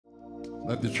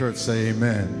Let the church say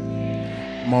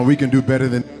amen. Come on, we can do better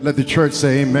than let the church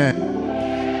say amen.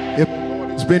 If the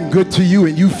Lord has been good to you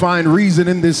and you find reason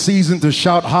in this season to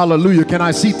shout hallelujah, can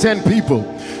I see 10 people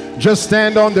just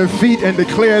stand on their feet and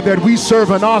declare that we serve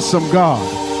an awesome God,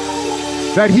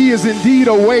 that he is indeed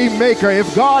a way maker.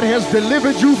 If God has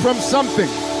delivered you from something,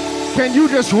 can you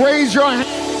just raise your hand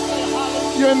and say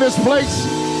hallelujah in this place?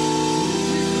 We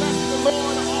bless the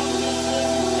Lord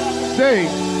on this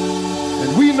day.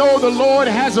 And we know the Lord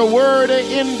has a word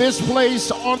in this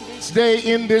place on this day,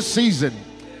 in this season.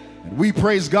 And we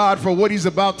praise God for what he's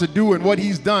about to do and what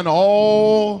he's done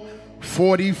all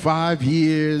 45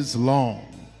 years long.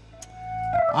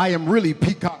 I am really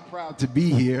peacock proud to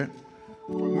be here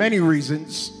for many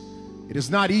reasons. It is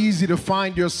not easy to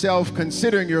find yourself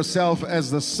considering yourself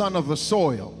as the son of the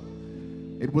soil.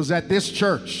 It was at this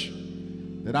church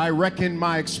that I reckon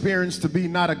my experience to be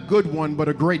not a good one, but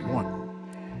a great one.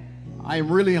 I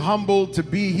am really humbled to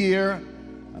be here.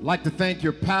 I'd like to thank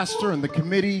your pastor and the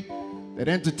committee that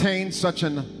entertained such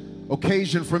an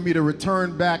occasion for me to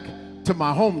return back to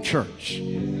my home church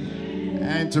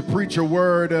and to preach a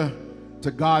word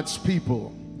to God's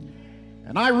people.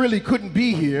 And I really couldn't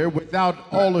be here without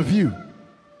all of you.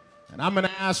 And I'm going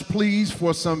to ask, please,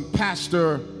 for some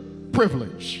pastor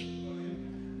privilege.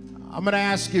 I'm going to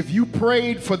ask if you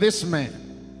prayed for this man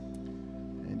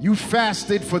and you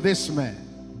fasted for this man,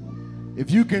 if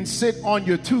you can sit on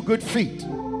your 2 good feet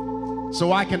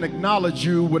so I can acknowledge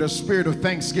you with a spirit of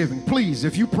thanksgiving. Please,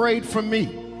 if you prayed for me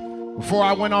before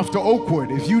I went off to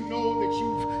Oakwood, if you know that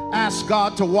you've asked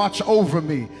God to watch over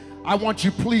me, I want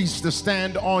you please to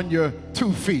stand on your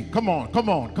 2 feet. Come on, come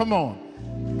on, come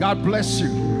on. God bless you.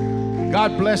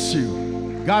 God bless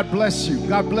you. God bless you.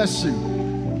 God bless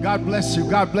you. God bless you.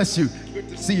 God bless you. Good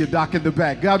to see you, Doc, in the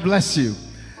back. God bless you.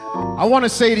 I want to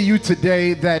say to you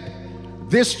today that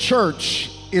this church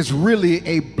is really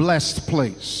a blessed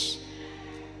place.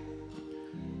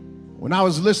 When I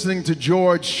was listening to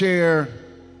George share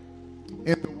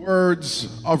in the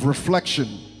words of reflection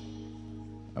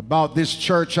about this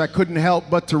church, I couldn't help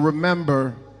but to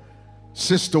remember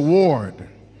Sister Ward.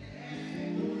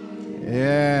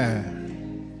 Yeah.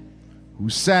 Who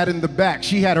sat in the back.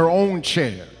 She had her own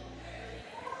chair.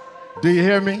 Do you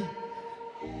hear me?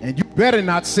 And you better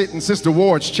not sit in Sister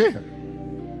Ward's chair.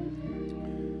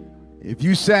 If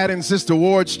you sat in Sister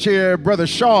Ward's chair, Brother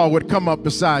Shaw would come up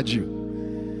beside you.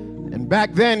 And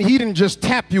back then, he didn't just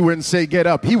tap you and say, get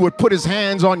up. He would put his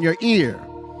hands on your ear.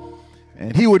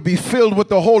 And he would be filled with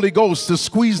the Holy Ghost to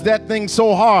squeeze that thing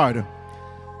so hard,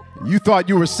 you thought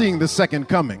you were seeing the second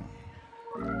coming.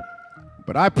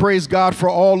 But I praise God for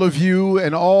all of you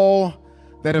and all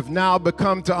that have now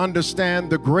become to understand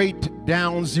the great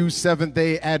Downsview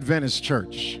Seventh-day Adventist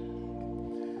Church.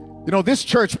 You know, this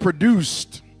church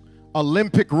produced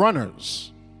Olympic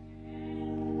runners.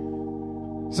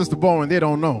 Sister Bowen, they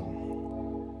don't know.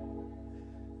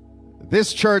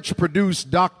 This church produced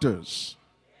doctors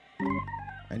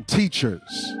and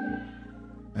teachers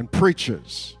and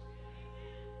preachers,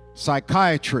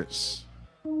 psychiatrists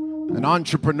and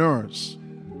entrepreneurs.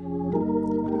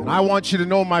 And I want you to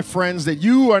know, my friends, that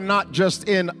you are not just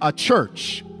in a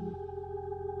church,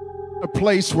 a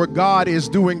place where God is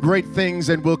doing great things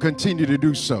and will continue to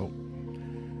do so.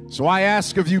 So I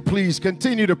ask of you, please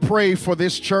continue to pray for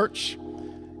this church.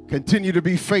 Continue to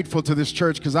be faithful to this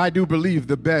church, because I do believe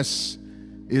the best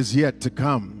is yet to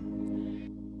come.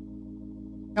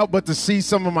 Help but to see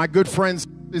some of my good friends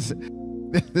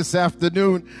this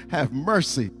afternoon. Have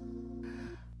mercy.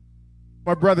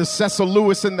 My brother Cecil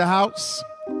Lewis in the house.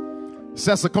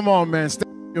 Cecil, come on, man. Stand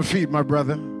on your feet, my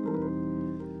brother.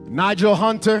 Nigel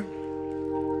Hunter.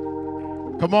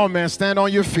 Come on, man. Stand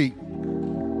on your feet.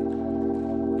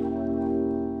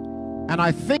 And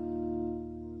I think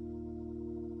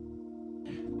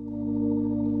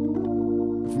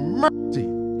mercy,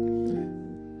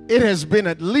 it has been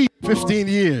at least 15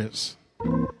 years.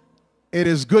 It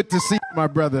is good to see you, my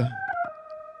brother.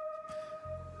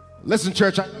 Listen,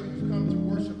 church, I know you've come to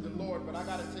worship the Lord, but I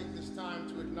got to take this time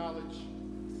to acknowledge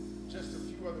just a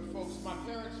few other folks. My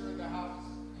parents are in the house,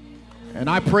 and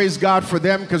I praise God for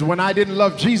them, because when I didn't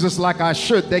love Jesus like I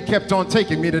should, they kept on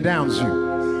taking me to Downsview.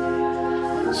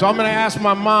 So I'm going to ask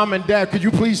my mom and dad, could you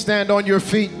please stand on your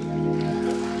feet?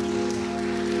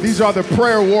 These are the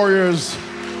prayer warriors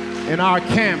in our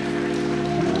camp.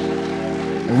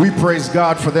 And we praise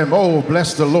God for them. Oh,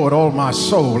 bless the Lord, all my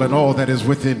soul and all that is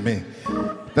within me.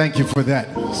 Thank you for that,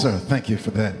 sir. Thank you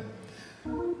for that.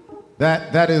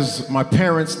 That is my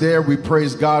parents there. We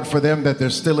praise God for them, that they're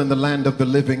still in the land of the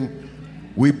living.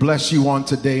 We bless you on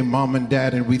today, Mom and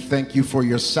Dad, and we thank you for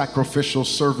your sacrificial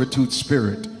servitude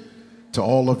spirit to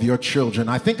all of your children.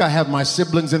 I think I have my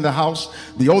siblings in the house.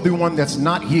 The only one that's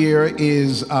not here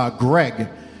is Greg.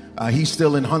 He's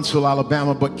still in Huntsville,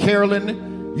 Alabama. But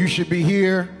Carolyn, you should be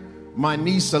here. My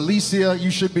niece Alicia, you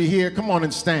should be here. Come on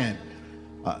and stand.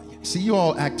 See, you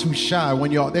all act too shy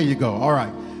when y'all, there you go. All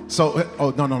right. So,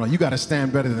 oh, no. You got to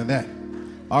stand better than that.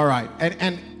 All right.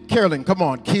 And Carolyn, come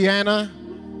on. Kiana,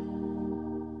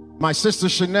 my sister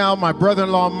Chanel, my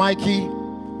brother-in-law Mikey.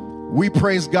 We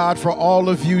praise God for all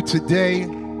of you today.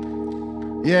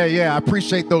 Yeah. I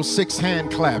appreciate those 6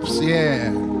 hand claps.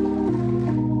 Yeah.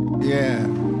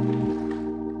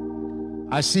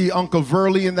 I see Uncle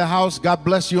Verley in the house. God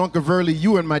bless you, Uncle Verley.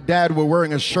 You and my dad were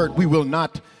wearing a shirt. We will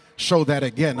not show that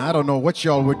again. I don't know what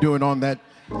y'all were doing on that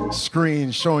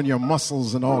screen, showing your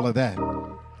muscles and all of that.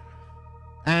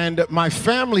 And my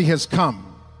family has come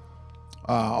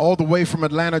all the way from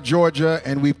Atlanta, Georgia,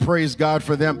 and we praise God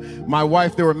for them. My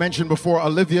wife, they were mentioned before.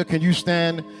 Olivia, can you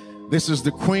stand? This is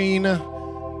the queen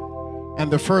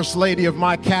and the first lady of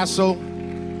my castle.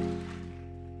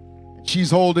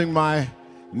 She's holding my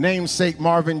namesake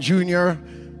Marvin Jr.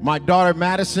 My daughter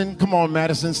Madison, come on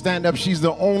Madison, stand up. She's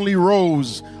the only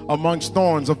rose amongst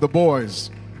thorns of the boys.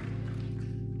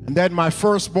 And then my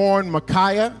firstborn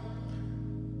Micaiah,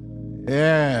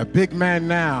 yeah, big man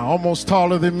now, almost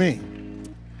taller than me.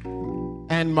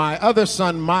 And my other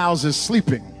son Miles is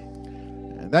sleeping.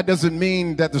 And that doesn't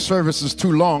mean that the service is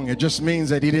too long. It just means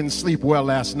that he didn't sleep well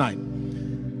last night.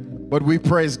 But we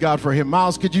praise God for him.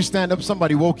 Miles, could you stand up?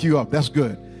 Somebody woke you up. That's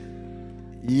good.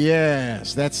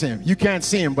 Yes, that's him. You can't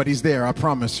see him, but he's there, I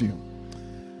promise you.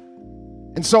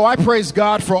 And so I praise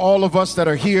God for all of us that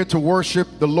are here to worship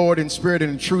the Lord in spirit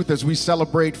and in truth as we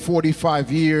celebrate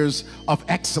 45 years of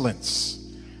excellence.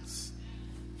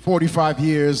 45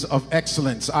 years of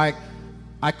excellence. I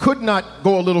could not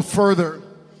go a little further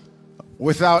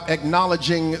without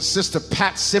acknowledging Sister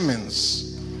Pat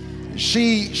Simmons.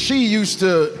 She used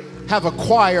to have a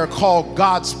choir called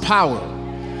God's Power.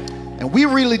 And we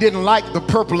really didn't like the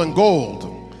purple and gold.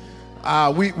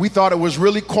 We thought it was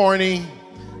really corny,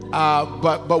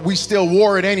 but we still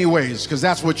wore it anyways, because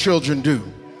that's what children do.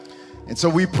 And so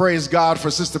we praise God for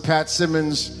Sister Pat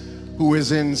Simmons, who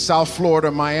is in South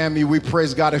Florida, Miami. We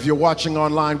praise God. If you're watching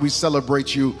online, we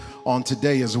celebrate you on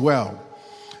today as well.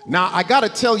 Now, I got to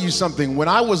tell you something. When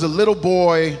I was a little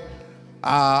boy,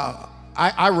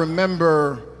 I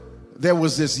remember there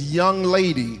was this young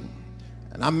lady.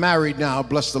 And I'm married now,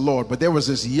 bless the Lord, but there was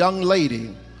this young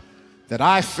lady that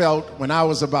I felt when I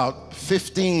was about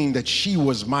 15 that she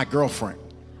was my girlfriend.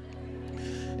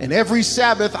 And every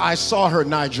Sabbath I saw her,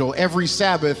 Nigel, every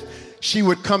Sabbath she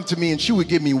would come to me and she would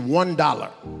give me $1.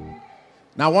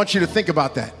 Now I want you to think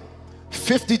about that.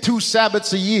 52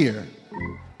 Sabbaths a year,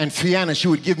 and Fianna, she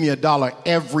would give me $1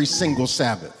 every single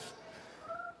Sabbath.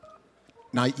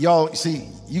 Now, y'all, see,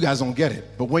 you guys don't get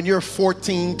it. But when you're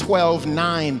 14, 12,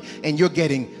 9, and you're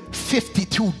getting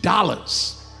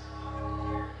 $52,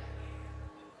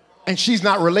 and she's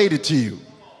not related to you,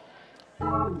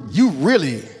 you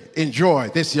really enjoy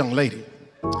this young lady.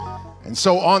 And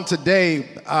so on today,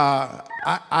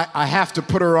 I have to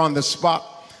put her on the spot.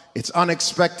 It's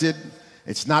unexpected.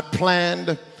 It's not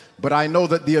planned. But I know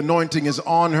that the anointing is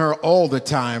on her all the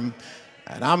time.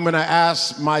 And I'm going to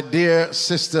ask my dear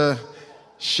sister,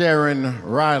 Sharon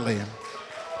Riley,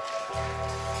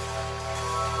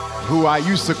 who I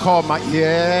used to call my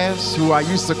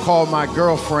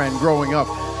girlfriend growing up.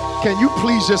 Can you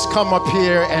please just come up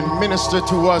here and minister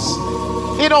to us?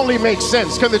 It only makes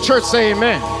sense. Can the church say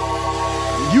amen?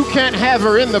 You can't have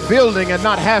her in the building and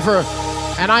not have her.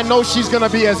 And I know she's going to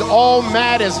be as all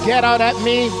mad as get out at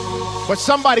me. But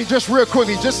somebody just real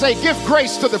quickly, just say, give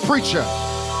grace to the preacher.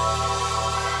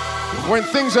 When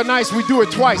things are nice, we do it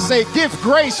twice. Say, give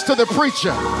grace to the preacher.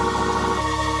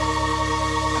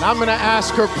 And I'm going to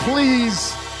ask her,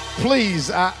 please,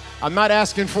 I'm not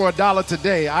asking for $1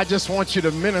 today. I just want you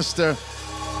to minister.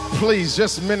 Please,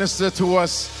 just minister to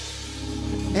us.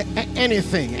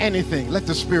 Anything. Let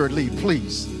the Spirit lead,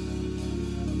 please.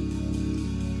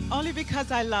 Only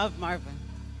because I love Marvin.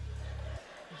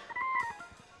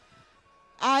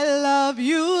 I love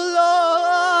you,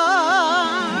 Lord.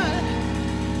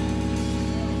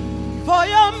 For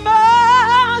your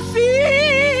mercy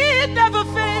never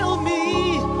failed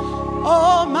me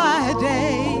all my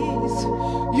days.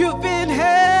 You've been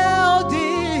held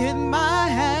in my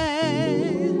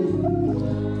hand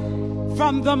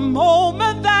from the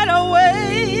moment that I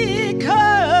wake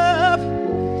up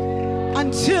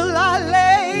until I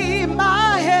lay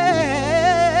my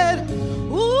head.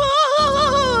 Ooh,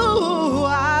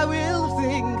 I will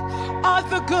sing of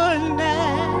the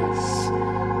goodness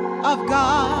of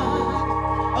God.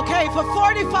 Okay, say for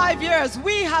 45 years,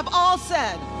 we have all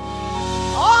said,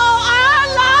 all our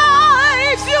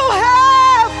lives you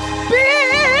have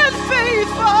been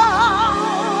faithful.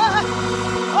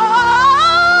 Oh,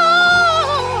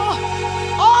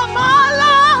 all my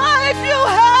life you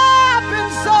have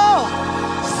been so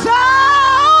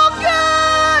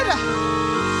good.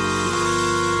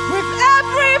 With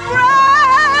every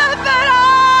breath that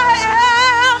I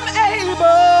am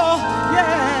able,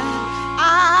 yeah,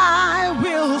 I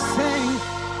will sing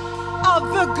of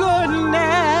the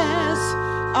goodness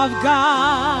of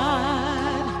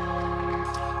God.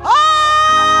 Oh,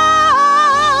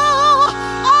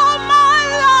 all my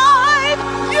life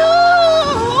you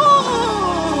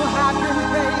have been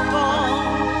faithful.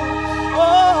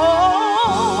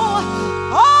 Oh,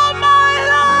 all my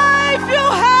life you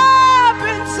have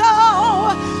been so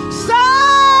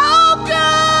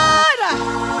good.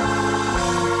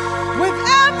 With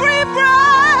every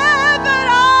breath that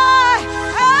I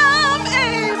am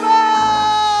able,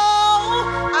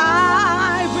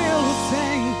 I will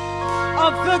sing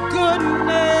of the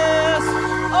goodness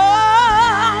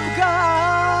of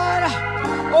God.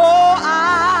 Oh,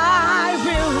 I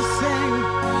will sing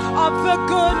of the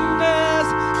goodness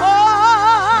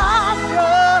of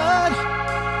God.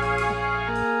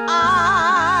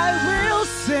 I will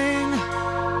sing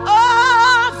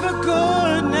of the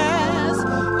goodness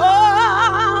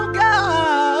of God.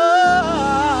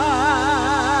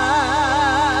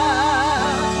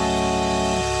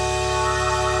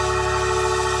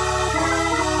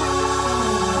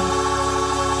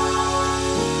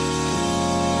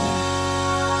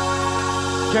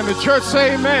 Can the church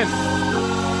say amen?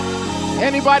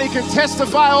 Anybody can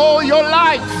testify all your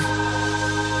life.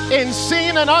 In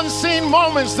seen and unseen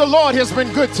moments, the Lord has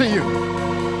been good to you.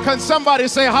 Can somebody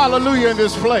say hallelujah in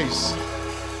this place?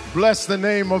 Bless the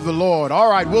name of the Lord. All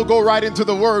right, we'll go right into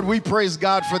the word. We praise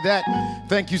God for that.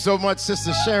 Thank you so much,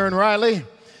 Sister Sharon Riley.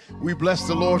 We bless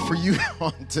the Lord for you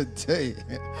on today.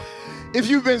 If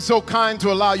you've been so kind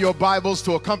to allow your Bibles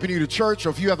to accompany you to church, or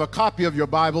if you have a copy of your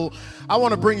Bible, I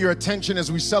want to bring your attention as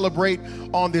we celebrate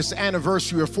on this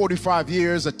anniversary of 45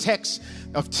 years, a text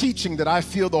of teaching that I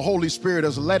feel the Holy Spirit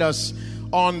has led us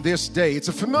on this day. It's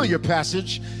a familiar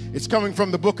passage. It's coming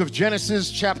from the book of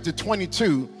Genesis, chapter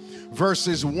 22,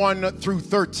 verses 1 through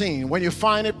 13. When you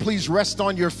find it, please rest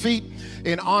on your feet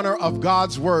in honor of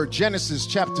God's word. Genesis,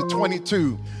 chapter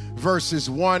 22, verses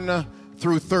 1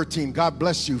 through 13. God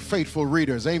bless you, faithful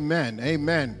readers. Amen.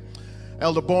 Amen.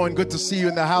 Elder Bowen, good to see you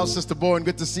in the house. Sister Bowen,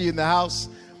 good to see you in the house.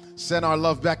 Send our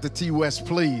love back to T West,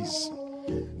 please.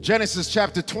 Genesis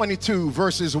chapter 22,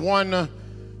 verses 1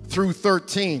 through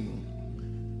 13.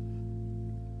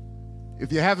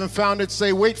 If you haven't found it,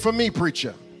 say, wait for me,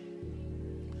 preacher.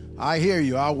 I hear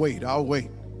you. I'll wait. I'll wait.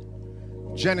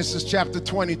 Genesis chapter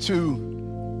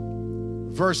 22,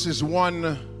 verses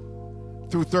 1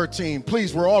 through 13.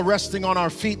 Please, we're all resting on our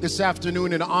feet this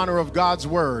afternoon in honor of God's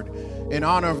word. In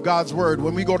honor of God's word.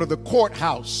 When we go to the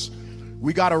courthouse,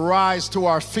 we got to rise to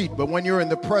our feet. But when you're in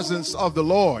the presence of the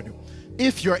Lord,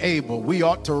 if you're able, we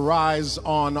ought to rise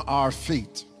on our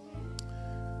feet.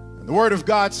 And the word of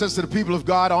God says to the people of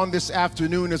God on this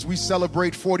afternoon, as we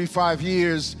celebrate 45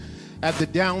 years at the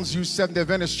Downsview Seventh-day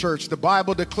Adventist Church, the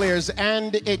Bible declares,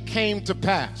 and it came to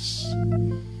pass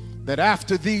that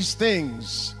after these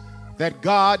things, that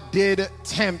God did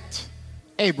tempt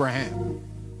Abraham.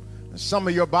 And some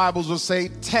of your Bibles will say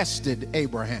tested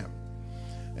Abraham.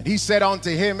 And he said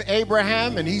unto him,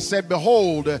 Abraham, and he said,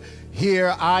 behold,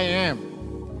 here I am.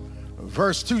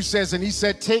 Verse 2 says, and he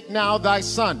said, take now thy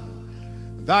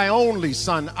son, thy only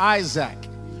son, Isaac,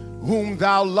 whom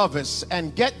thou lovest,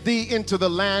 and get thee into the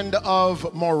land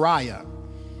of Moriah.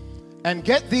 And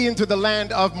get thee into the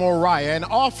land of Moriah, and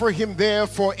offer him there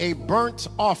for a burnt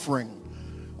offering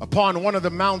upon one of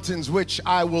the mountains which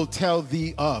I will tell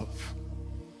thee of.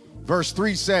 Verse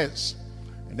 3 says,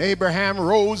 and Abraham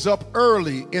rose up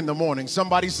early in the morning.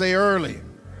 Somebody say early.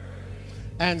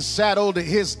 And saddled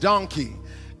his donkey,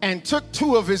 and took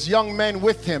 2 of his young men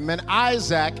with him, and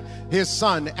Isaac his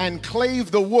son, and clave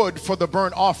the wood for the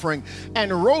burnt offering,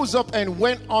 and rose up and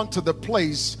went unto the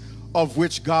place of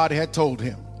which God had told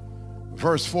him.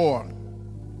 Verse 4.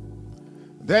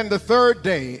 Then the third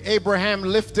day, Abraham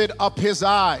lifted up his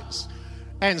eyes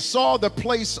and saw the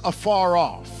place afar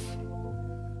off.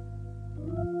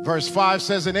 Verse 5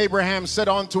 says, and Abraham said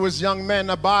unto his young men,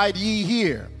 abide ye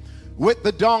here with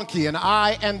the donkey, and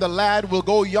I and the lad will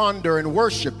go yonder and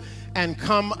worship and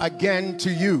come again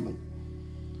to you.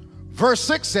 Verse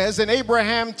 6 says, and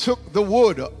Abraham took the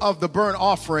wood of the burnt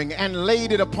offering and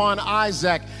laid it upon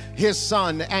Isaac his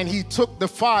son, and he took the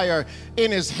fire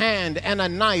in his hand and a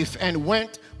knife and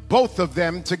went both of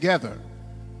them together.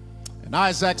 And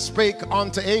Isaac spake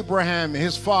unto Abraham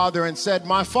his father and said,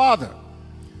 My father.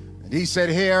 And he said,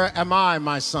 Here am I,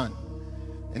 my son.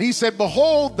 And he said,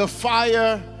 Behold the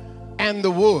fire and the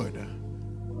wood,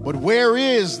 but where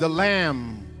is the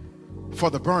lamb for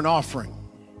the burnt offering?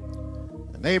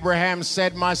 And Abraham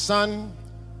said, My son,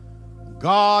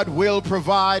 God will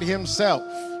provide himself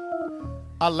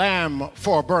a lamb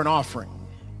for a burnt offering.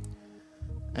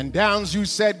 And Downsview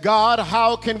said, God,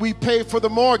 how can we pay for the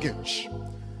mortgage?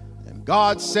 And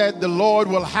God said, the Lord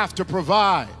will have to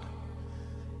provide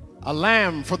a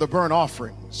lamb for the burnt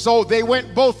offering. So they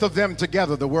went both of them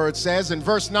together, the word says. And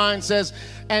verse 9 says,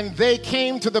 and they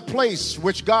came to the place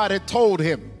which God had told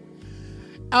him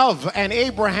of, and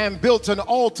Abraham built an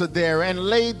altar there and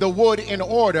laid the wood in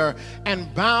order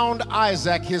and bound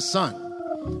Isaac his son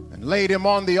and laid him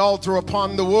on the altar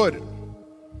upon the wood.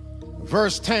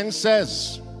 Verse 10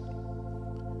 says,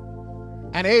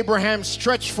 and Abraham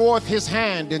stretched forth his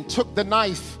hand and took the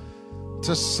knife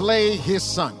to slay his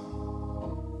son.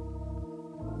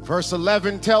 Verse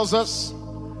 11 tells us,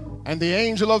 and the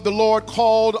angel of the Lord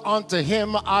called unto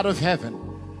him out of heaven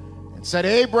and said,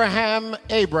 Abraham,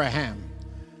 Abraham.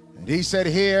 And he said,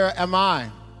 Here am I.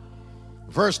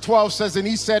 Verse 12 says, and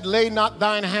he said, Lay not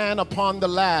thine hand upon the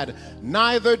lad,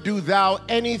 neither do thou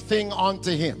anything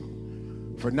unto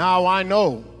him. For now I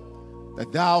know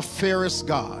that thou fearest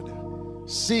God,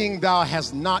 seeing thou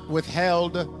hast not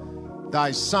withheld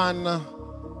thy son,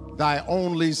 thy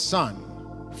only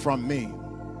son, from me.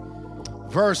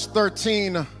 Verse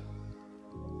 13,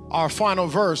 our final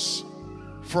verse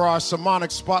for our sermonic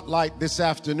spotlight this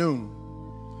afternoon.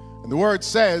 And the word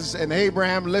says, and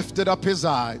Abraham lifted up his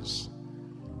eyes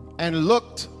and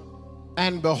looked,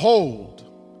 and behold,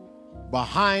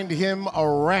 behind him a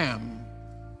ram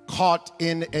caught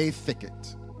in a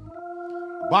thicket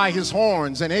by his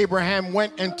horns. And Abraham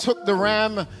went and took the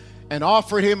ram and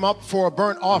offered him up for a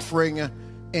burnt offering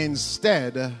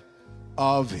instead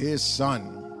of his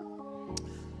son.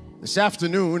 This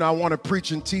afternoon, I want to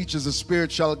preach and teach as the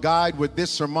Spirit shall guide with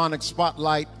this sermonic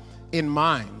spotlight in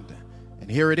mind. And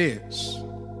here it is.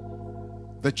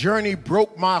 The journey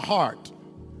broke my heart,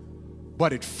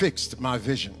 but it fixed my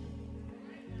vision.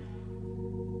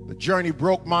 The journey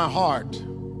broke my heart,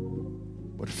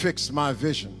 but fixed my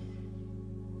vision.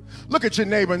 Look at your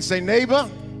neighbor and say, neighbor,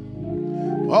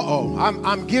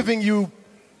 I'm giving you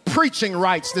preaching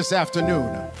rights this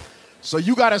afternoon. So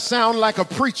you got to sound like a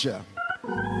preacher.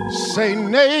 Say,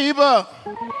 neighbor.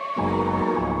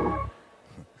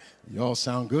 Y'all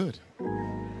sound good.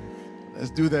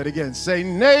 Let's do that again. Say,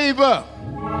 neighbor.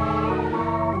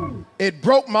 It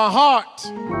broke my heart,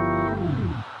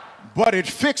 but it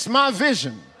fixed my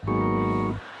vision.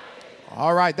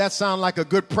 All right, that sounds like a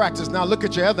good practice. Now look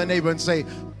at your other neighbor and say,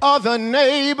 other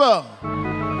neighbor.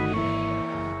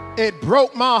 It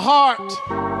broke my heart,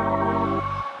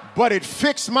 but it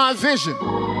fixed my vision.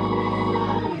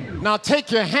 Now take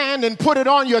your hand and put it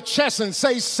on your chest and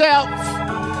say, self,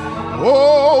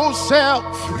 oh self,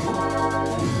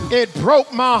 it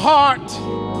broke my heart,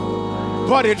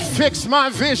 but it fixed my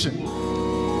vision.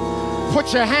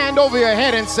 Put your hand over your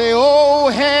head and say, oh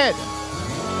head,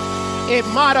 it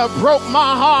might have broke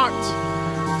my heart,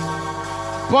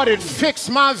 but it fixed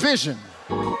my vision.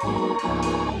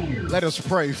 Let us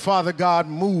pray. Father God,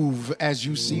 move as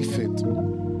you see fit.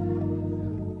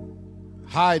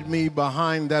 Hide me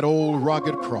behind that old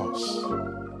rugged cross.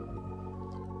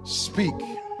 Speak,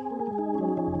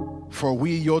 for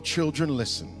we, your children,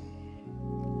 listen.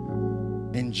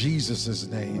 In Jesus'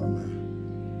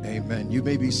 name, amen. You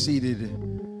may be seated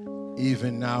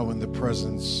even now in the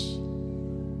presence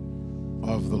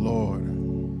of the Lord.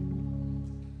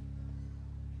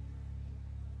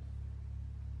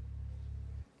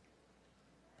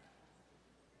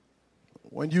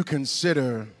 When you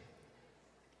consider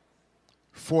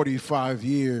 45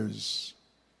 years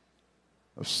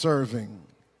of serving,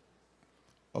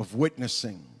 of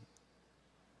witnessing,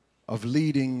 of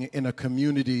leading in a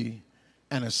community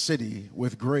and a city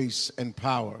with grace and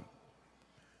power,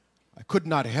 I could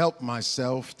not help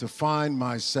myself to find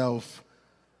myself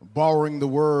borrowing the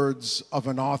words of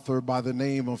an author by the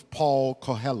name of Paul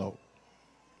Coelho.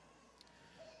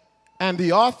 And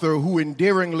the author, who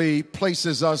endearingly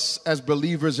places us as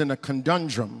believers in a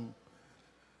conundrum,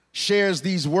 shares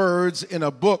these words in a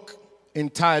book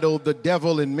entitled The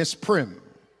Devil in Miss Prim.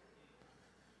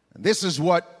 And this is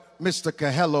what Mr.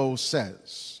 Coelho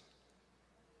says.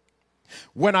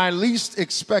 When I least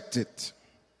expect it,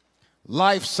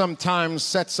 life sometimes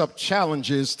sets up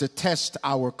challenges to test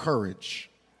our courage.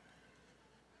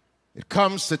 It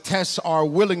comes to test our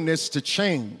willingness to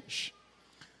change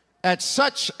At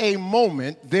such a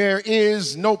moment, there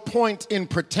is no point in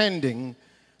pretending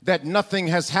that nothing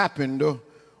has happened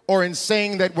or in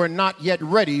saying that we're not yet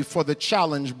ready for the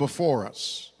challenge before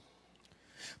us.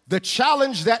 The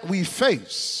challenge that we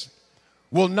face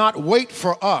will not wait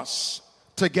for us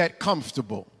to get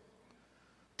comfortable,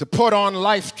 to put on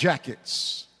life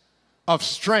jackets of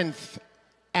strength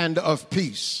and of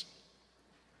peace.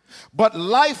 But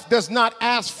life does not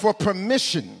ask for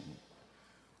permission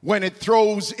when it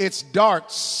throws its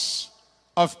darts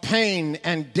of pain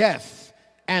and death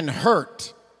and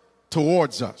hurt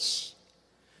towards us.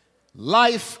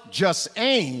 Life just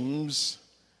aims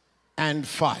and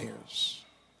fires.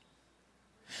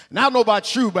 Now, I don't know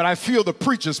about you, but I feel the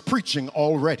preacher's preaching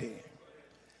already.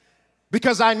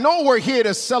 Because I know we're here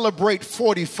to celebrate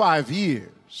 45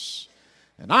 years.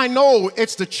 And I know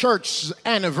it's the church's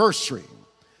anniversary.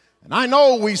 And I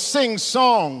know we sing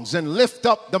songs and lift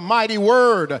up the mighty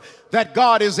word that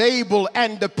God is able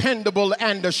and dependable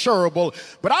and assurable.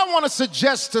 But I want to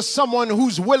suggest to someone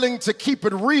who's willing to keep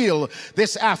it real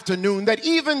this afternoon that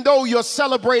even though you're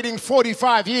celebrating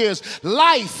 45 years,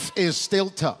 life is still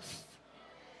tough.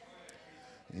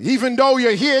 Even though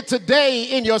you're here today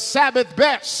in your Sabbath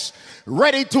best,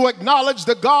 ready to acknowledge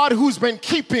the God who's been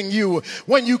keeping you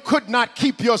when you could not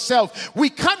keep yourself, we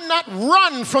cannot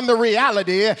run from the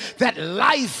reality that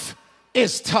life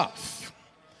is tough.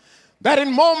 That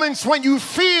in moments when you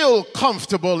feel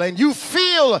comfortable and you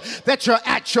feel that you're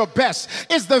at your best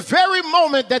is the very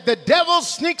moment that the devil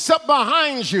sneaks up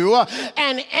behind you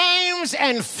and aims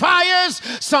and fires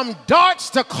some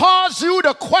darts to cause you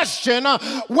to question,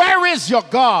 where is your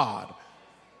God?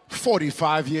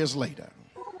 45 years later.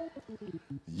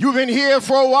 You've been here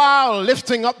for a while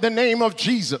lifting up the name of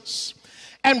Jesus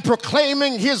and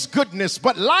proclaiming his goodness,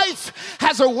 but life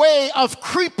has a way of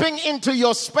creeping into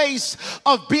your space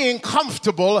of being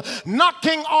comfortable,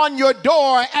 knocking on your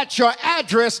door at your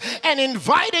address and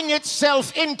inviting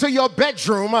itself into your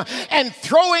bedroom and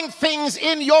throwing things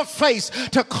in your face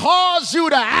to cause you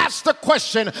to ask the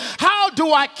question, how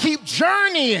do I keep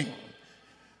journeying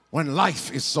when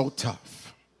life is so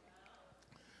tough?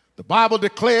 The Bible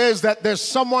declares that there's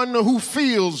someone who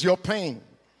feels your pain,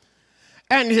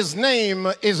 and his name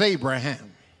is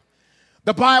Abraham.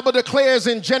 The Bible declares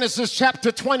in Genesis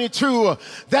chapter 22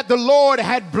 that the Lord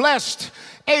had blessed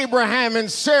Abraham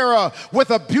and Sarah with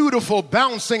a beautiful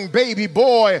bouncing baby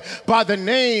boy by the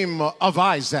name of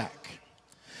Isaac.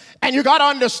 And you got to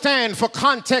understand, for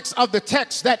context of the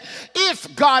text, that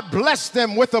if God blessed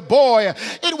them with a boy,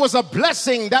 it was a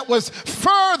blessing that was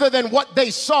further than what they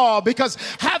saw, because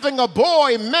having a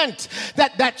boy meant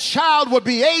that that child would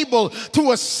be able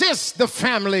to assist the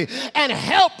family and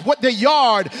help with the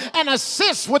yard and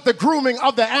assist with the grooming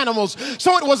of the animals.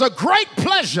 So it was a great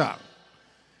pleasure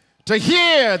to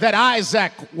hear that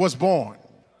Isaac was born.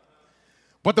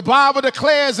 But the Bible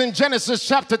declares in Genesis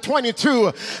chapter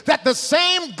 22 that the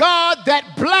same God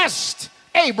that blessed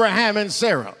Abraham and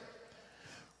Sarah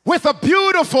with a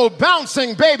beautiful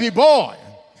bouncing baby boy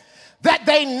that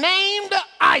they named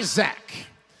Isaac.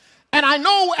 And I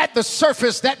know at the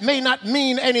surface that may not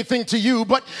mean anything to you,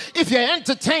 but if you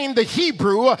entertain the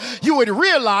Hebrew, you would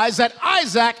realize that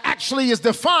Isaac actually is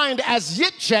defined as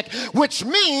Yitzchak, which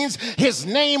means his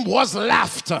name was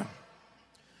laughter.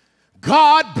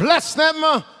 God blessed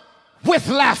them with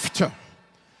laughter.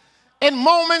 In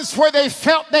moments where they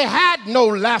felt they had no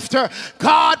laughter,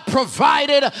 God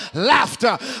provided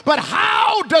laughter. But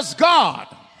how does God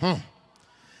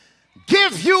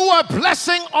give you a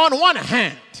blessing on one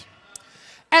hand,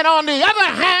 and on the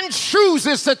other hand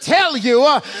chooses to tell you,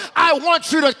 I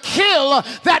want you to kill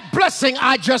that blessing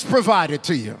I just provided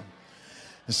to you?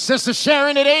 Sister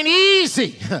Sharon, it ain't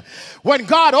easy when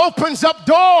God opens up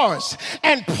doors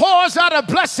and pours out a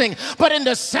blessing, but in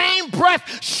the same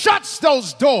breath shuts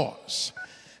those doors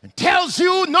and tells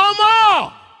you no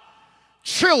more.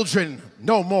 Children,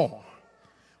 no more.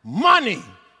 Money,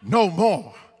 no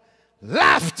more.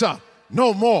 Laughter,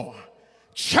 no more.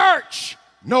 Church,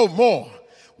 no more.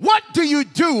 What do you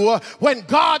do when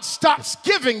God stops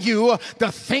giving you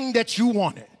the thing that you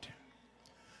wanted?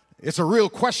 It's a real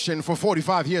question for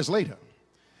 45 years later,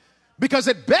 because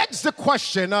it begs the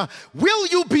question, will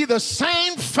you be the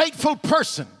same faithful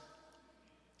person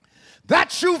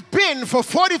that you've been for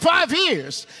 45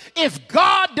 years if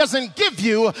God doesn't give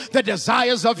you the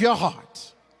desires of your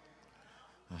heart?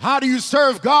 How do you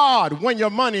serve God when your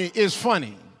money is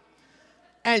funny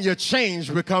and your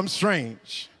change becomes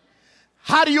strange?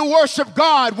 How do you worship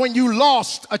God when you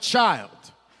lost a child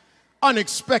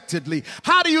unexpectedly?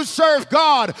 How do you serve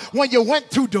God when you went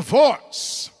through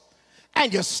divorce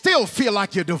and you still feel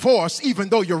like you're divorced even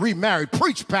though you're remarried?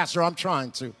 Preach, Pastor, I'm trying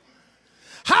to.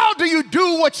 How do you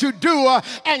do what you do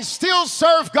and still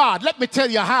serve God? Let me tell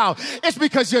you how. It's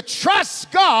because you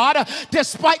trust God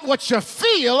despite what you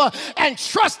feel and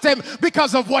trust him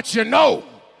because of what you know.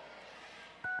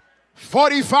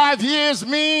 45 years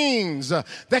means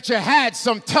that you had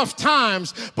some tough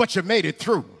times, but you made it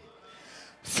through.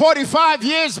 45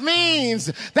 years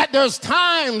means that there's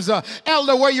times,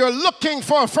 elder, where you're looking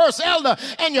for a first elder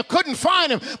and you couldn't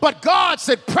find him, but God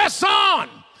said, press on.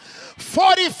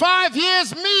 45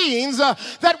 years means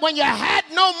that when you had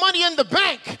no money in the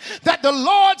bank, that the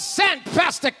Lord sent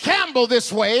Pastor Campbell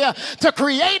this way to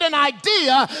create an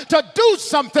idea to do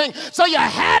something so you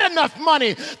had enough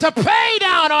money to pay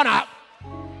down on a...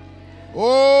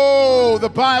 Oh, the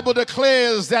Bible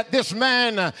declares that this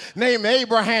man named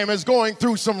Abraham is going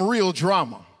through some real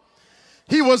drama.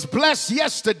 He was blessed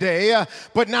yesterday,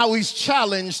 but now he's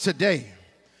challenged today.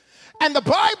 And the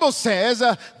Bible says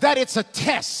that it's a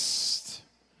test.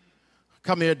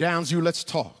 Come here, Downsview, let's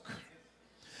talk.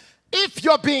 If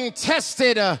you're being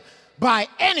tested by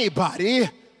anybody,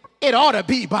 it ought to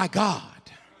be by God.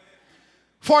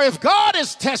 For if God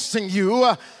is testing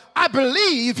you, I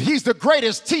believe he's the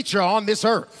greatest teacher on this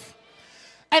earth.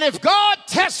 And if God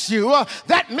tests you,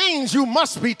 that means you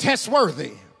must be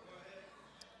test-worthy.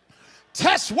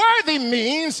 Test-worthy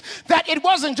means that it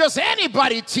wasn't just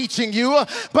anybody teaching you,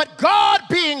 but God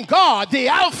being God, the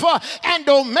Alpha and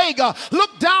Omega,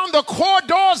 looked down the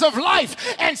corridors of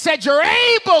life and said, you're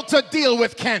able to deal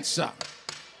with cancer.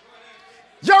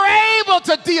 You're able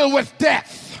to deal with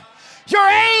death.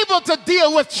 You're able to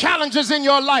deal with challenges in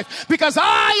your life because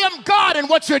I am God, and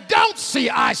what you don't see,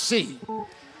 I see.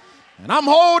 And I'm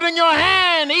holding your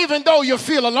hand even though you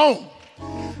feel alone.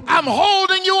 I'm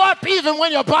holding you up even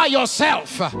when you're by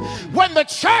yourself. When the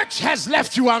church has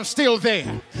left you, I'm still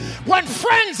there. When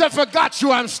friends have forgot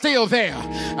you, I'm still there.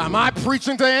 Am I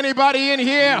preaching to anybody in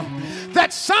here?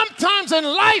 That sometimes in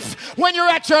life, when you're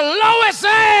at your lowest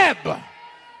ebb,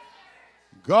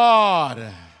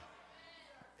 God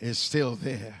is still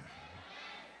there.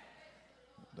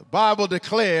 The Bible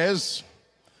declares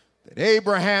that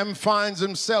Abraham finds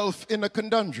himself in a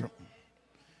conundrum.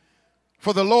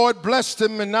 For the Lord blessed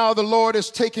him, and now the Lord is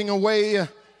taking away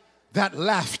that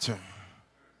laughter.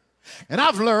 And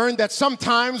I've learned that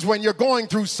sometimes when you're going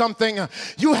through something,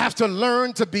 you have to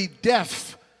learn to be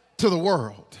deaf to the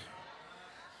world.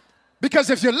 Because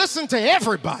if you listen to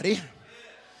everybody,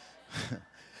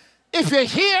 if you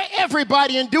hear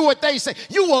everybody and do what they say,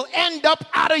 you will end up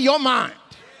out of your mind.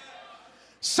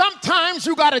 Sometimes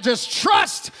you got to just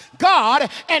trust God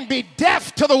and be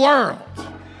deaf to the world.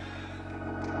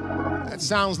 That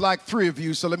sounds like 3 of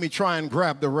you, so let me try and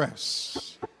grab the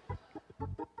rest.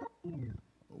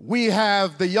 We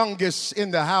have the youngest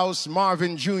in the house,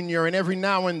 Marvin Jr., and every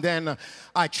now and then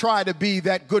I try to be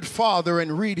that good father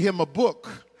and read him a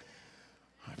book.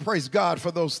 Praise God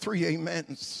for those 3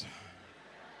 amens.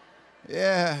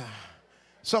 Yeah,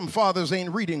 some fathers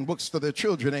ain't reading books to their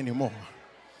children anymore.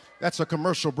 That's a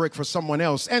commercial break for someone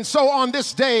else. And so on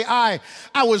this day, I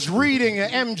was reading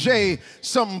MJ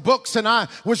some books, and I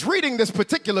was reading this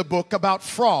particular book about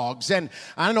frogs. And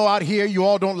I know out here you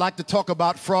all don't like to talk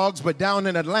about frogs, but down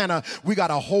in Atlanta, we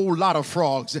got a whole lot of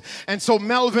frogs. And so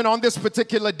Melvin, on this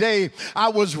particular day, I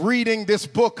was reading this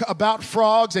book about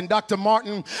frogs, and Dr.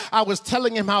 Martin, I was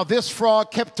telling him how this frog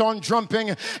kept on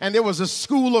jumping, and there was a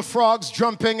school of frogs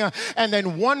jumping, and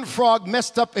then one frog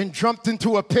messed up and jumped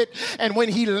into a pit, and when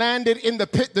he landed in the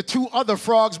pit, the 2 other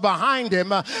frogs behind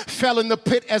him fell in the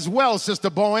pit as well, Sister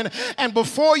Bowen. And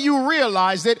before you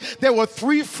realized it, there were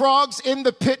 3 frogs in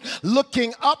the pit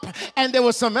looking up, and there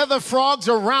were some other frogs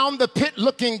around the pit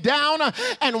looking down,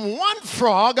 and one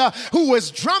frog who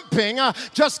was jumping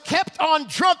just kept on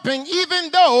jumping even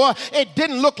though it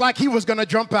didn't look like he was going to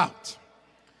jump out.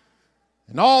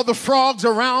 And all the frogs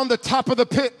around the top of the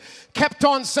pit kept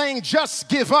on saying, just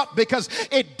give up, because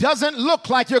it doesn't look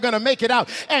like you're going to make it out.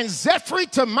 And Zephyr,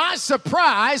 to my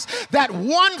surprise, that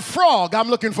one frog, I'm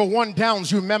looking for one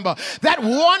Downsview member, that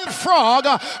one frog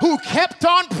who kept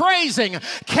on praising,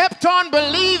 kept on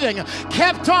believing,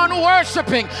 kept on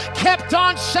worshiping, kept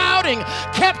on shouting,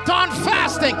 kept on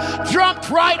fasting, jumped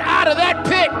right out of that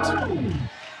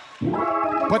pit.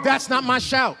 But that's not my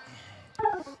shout.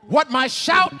 What my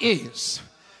shout is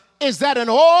that an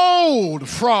old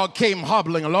frog came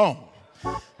hobbling along.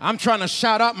 I'm trying to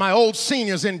shout out my old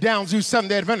seniors in Downsview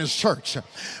Seventh-day Adventist Church.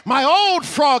 My old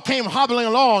frog came hobbling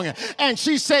along, and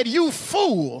she said, you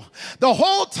fool. The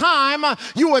whole time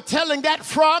you were telling that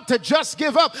frog to just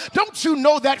give up. Don't you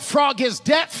know that frog is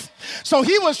deaf? So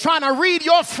he was trying to read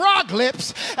your frog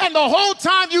lips, and the whole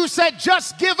time you said,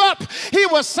 just give up, he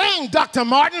was saying, Dr.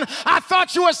 Martin, I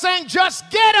thought you were saying, just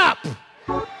get up.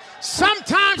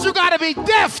 Sometimes you got to be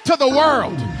deaf to the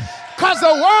world, because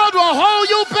the world will hold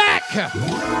you back.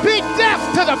 Be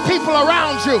deaf to the people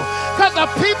around you, because the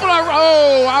people are,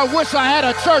 oh, I wish I had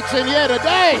a church in here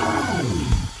today.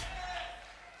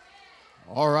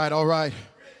 All right.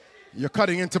 You're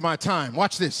cutting into my time.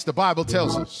 Watch this. The Bible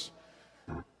tells us.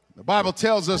 The Bible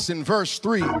tells us in verse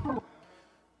 3,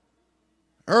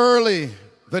 early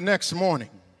the next morning,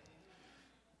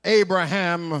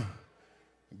 Abraham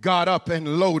got up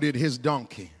and loaded his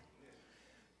donkey.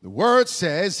 The word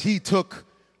says he took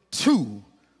 2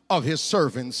 of his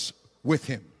servants with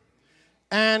him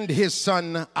and his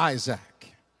son Isaac.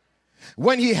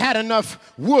 When he had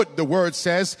enough wood, the word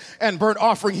says, and burnt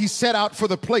offering, he set out for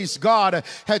the place God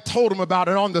had told him about.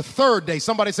 And on the 3rd day,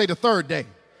 somebody say the 3rd day.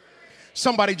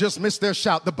 Somebody just missed their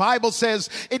shout. The Bible says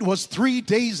it was 3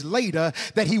 days later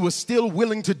that he was still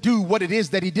willing to do what it is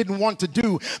that he didn't want to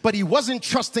do, but he wasn't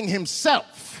trusting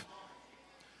himself.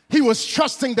 He was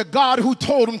trusting the God who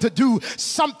told him to do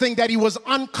something that he was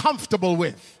uncomfortable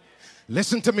with.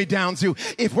 Listen to me, Downsview.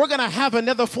 If we're going to have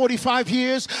another 45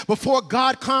 years before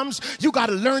God comes, you got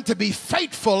to learn to be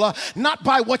faithful, not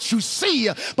by what you see,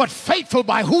 but faithful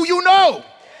by who you know.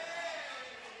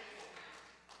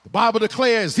 The Bible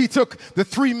declares he took the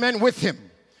 3 men with him,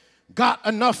 got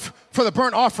enough for the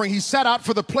burnt offering. He set out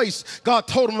for the place God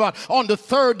told him about. On the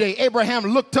 3rd day, Abraham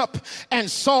looked up and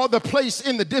saw the place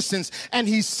in the distance, and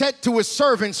he said to his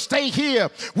servant, stay here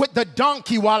with the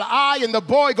donkey while I and the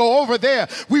boy go over there.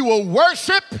 We will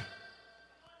worship.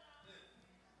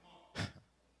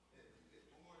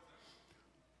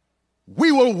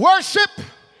 We will worship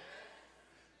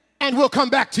and we'll come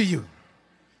back to you.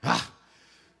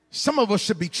 Some of us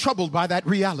should be troubled by that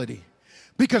reality.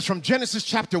 Because from Genesis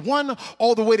chapter 1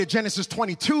 all the way to Genesis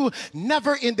 22,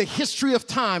 never in the history of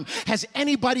time has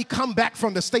anybody come back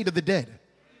from the state of the dead.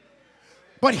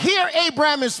 But here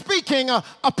Abraham is speaking a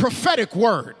prophetic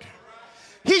word.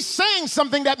 He's saying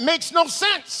something that makes no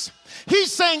sense.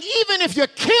 He's saying, even if you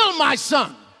kill my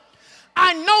son,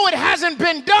 I know it hasn't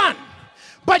been done,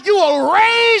 but you will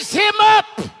raise him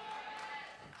up.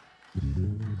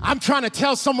 I'm trying to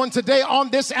tell someone today on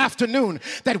this afternoon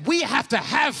that we have to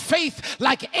have faith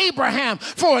like Abraham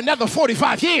for another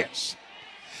 45 years.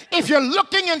 If you're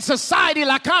looking in society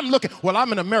like I'm looking, well,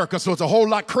 I'm in America, so it's a whole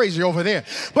lot crazy over there.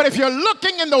 But if you're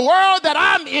looking in the world that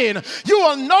I'm in, you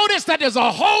will notice that there's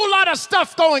a whole lot of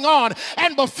stuff going on.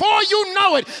 And before you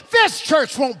know it, this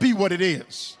church won't be what it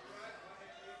is.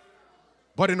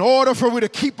 But in order for we to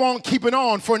keep on keeping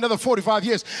on for another 45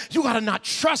 years, you got to not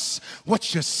trust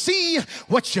what you see,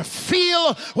 what you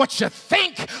feel, what you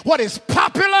think, what is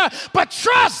popular, but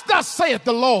trust, thus saith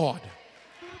the Lord.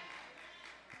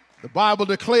 The Bible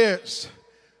declares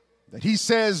that he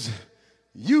says,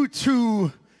 you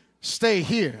two stay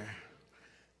here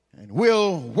and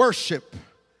we'll worship,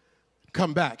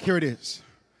 come back. Here it is.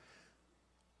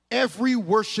 Every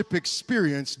worship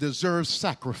experience deserves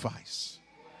sacrifice.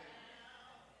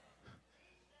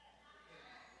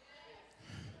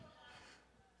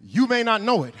 You may not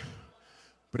know it,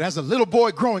 but as a little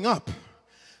boy growing up,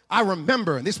 I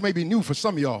remember, and this may be new for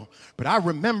some of y'all, but I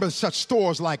remember such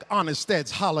stores like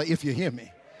Honested's Holla If You Hear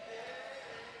Me.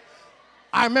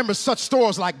 I remember such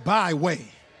stores like Byway.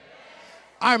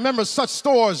 I remember such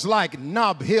stores like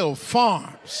Nob Hill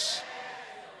Farms.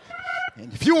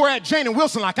 And if you were at Jane and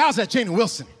Wilson like I was at Jane and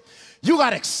Wilson, you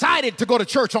got excited to go to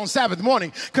church on Sabbath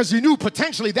morning because you knew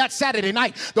potentially that Saturday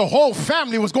night the whole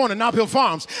family was going to Nob Hill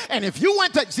Farms. And if you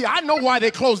went to, see, I know why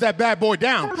they closed that bad boy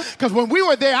down. Because when we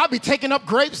were there, I'd be taking up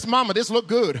grapes. Mama, this look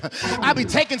good. I'd be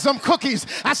taking some cookies.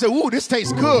 I said, ooh, this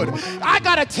tastes good. I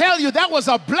got to tell you, that was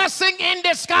a blessing in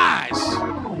disguise.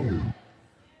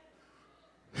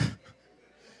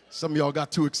 Some of y'all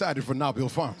got too excited for Nob Hill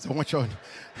Farms. I want y'all.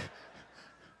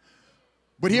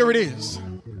 But here it is.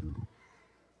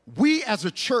 We as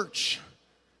a church,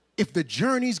 if the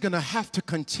journey's going to have to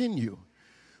continue,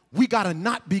 we got to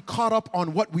not be caught up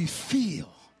on what we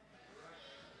feel.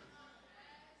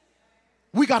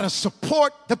 We got to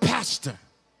support the pastor.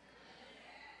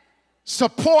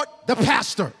 Support the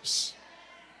pastors.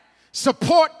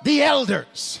 Support the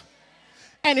elders.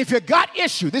 And if you got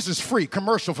issues, this is free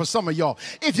commercial for some of y'all.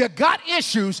 If you got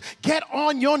issues, get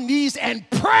on your knees and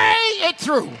pray it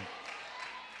through.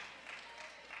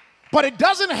 But it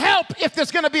doesn't help if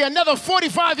there's going to be another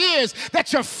 45 years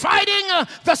that you're fighting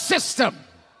the system.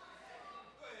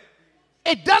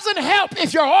 It doesn't help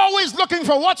if you're always looking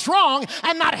for what's wrong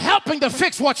and not helping to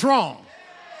fix what's wrong.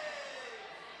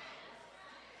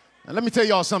 Now, let me tell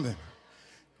y'all something.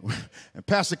 And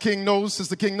Pastor King knows,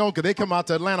 Sister King knows, because they come out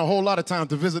to Atlanta a whole lot of times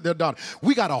to visit their daughter.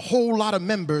 We got a whole lot of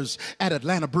members at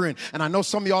Atlanta Berean. And I know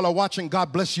some of y'all are watching.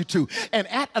 God bless you too. And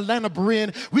at Atlanta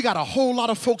Berean, we got a whole lot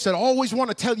of folks that always want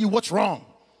to tell you what's wrong.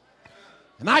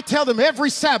 And I tell them every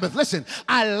Sabbath, listen,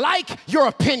 I like your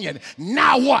opinion.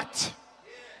 Now what?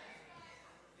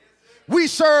 We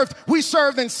served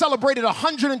and celebrated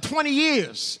 120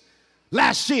 years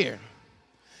last year.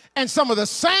 And some of the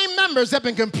same members that have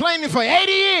been complaining for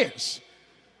 80 years,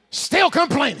 still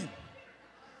complaining.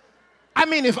 I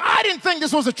mean, if I didn't think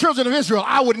this was the children of Israel,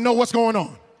 I wouldn't know what's going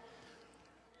on.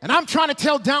 And I'm trying to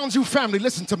tell Downsview family,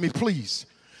 listen to me, please.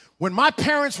 When my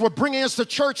parents were bringing us to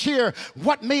church here,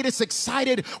 what made us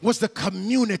excited was the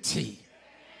community.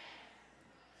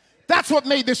 That's what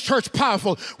made this church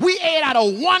powerful. We ate out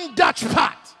of one Dutch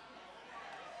pot.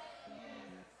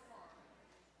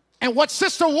 And what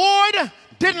Sister Ward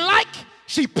didn't like,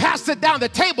 she passed it down the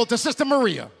table to Sister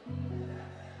Maria.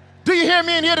 Do you hear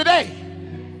me in here today?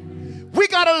 We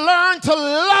got to learn to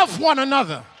love one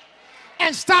another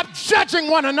and stop judging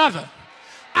one another.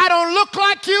 I don't look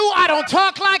like you, I don't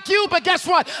talk like you, but guess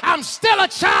what? I'm still a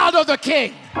child of the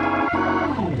King.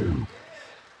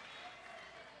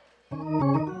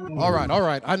 All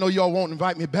right. I know y'all won't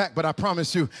invite me back, but I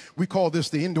promise you, we call this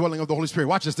the indwelling of the Holy Spirit.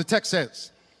 Watch this. The text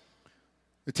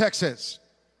says,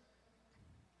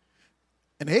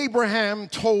 and Abraham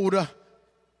told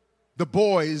the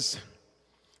boys,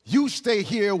 you stay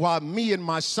here while me and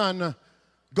my son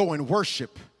go and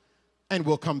worship, and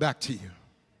we'll come back to you.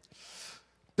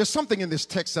 There's something in this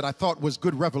text that I thought was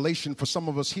good revelation for some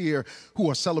of us here who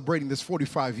are celebrating this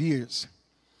 45 years.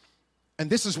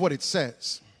 And this is what it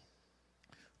says.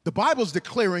 The Bible's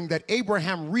declaring that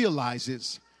Abraham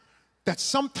realizes that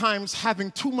sometimes having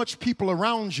too much people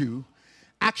around you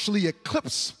actually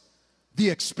eclipses the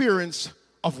experience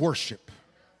of worship.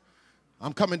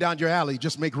 I'm coming down your alley,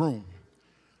 just make room.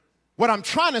 What I'm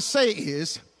trying to say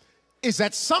is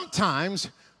that sometimes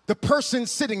the person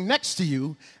sitting next to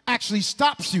you actually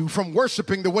stops you from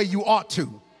worshiping the way you ought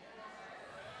to.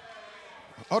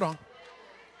 Hold on.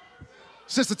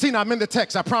 Sister Tina, I'm in the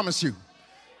text, I promise you.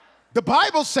 The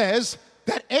Bible says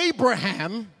that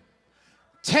Abraham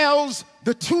tells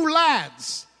the two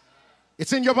lads,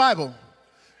 it's in your Bible,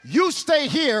 you stay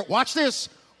here, watch this,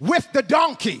 with the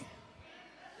donkey.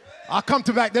 I'll come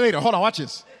to back there later. Hold on, watch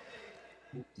this.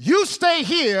 You stay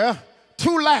here,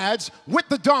 two lads, with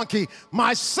the donkey.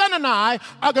 My son and I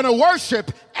are going to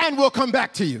worship and we'll come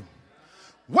back to you.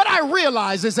 What I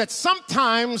realize is that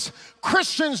sometimes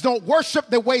Christians don't worship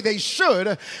the way they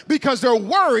should because they're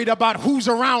worried about who's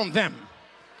around them.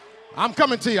 I'm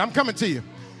coming to you.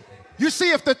 You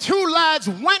see, if the two lads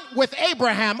went with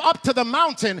Abraham up to the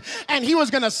mountain and he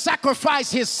was going to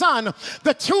sacrifice his son,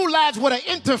 the two lads would have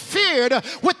interfered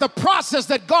with the process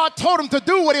that God told him to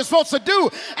do what he was supposed to do,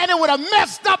 and it would have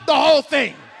messed up the whole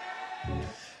thing.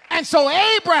 And so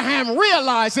Abraham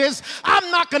realizes, I'm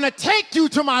not going to take you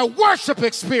to my worship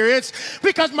experience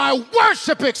because my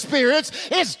worship experience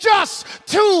is just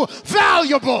too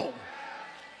valuable.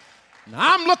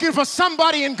 Now, I'm looking for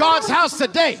somebody in God's house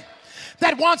today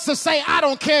that wants to say, I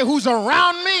don't care who's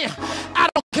around me. I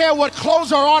don't care what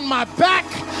clothes are on my back.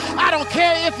 I don't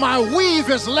care if my weave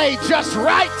is laid just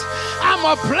right. I'm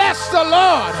going to bless the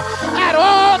Lord at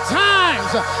all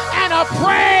times, and a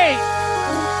praise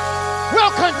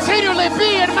will continually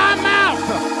be in my mouth.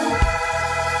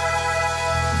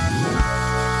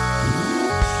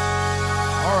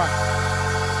 All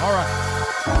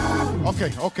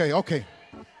right. Okay.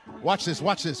 Watch this.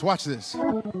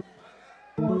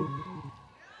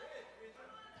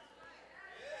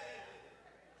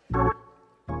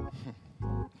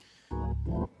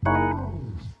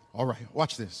 All right,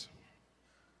 watch this.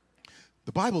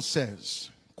 The Bible says,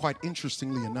 quite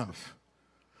interestingly enough,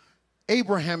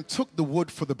 Abraham took the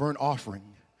wood for the burnt offering,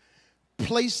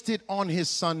 placed it on his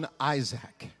son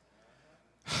Isaac,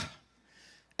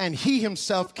 and he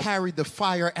himself carried the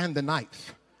fire and the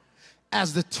knife.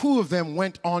 As the two of them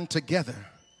went on together,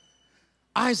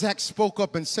 Isaac spoke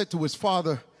up and said to his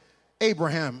father,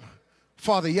 Abraham,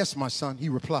 Father, yes, my son, he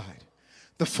replied.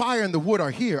 The fire and the wood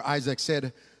are here, Isaac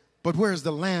said, but where's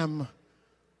the lamb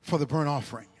for the burnt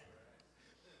offering?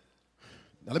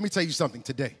 Now, let me tell you something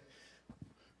today.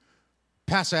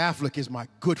 Pastor Affleck is my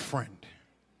good friend.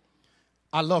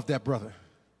 I love that brother.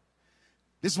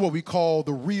 This is what we call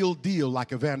the real deal,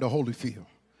 like Evander Holyfield.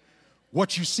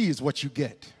 What you see is what you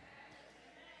get.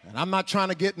 And I'm not trying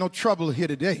to get no trouble here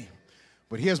today,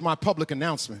 but here's my public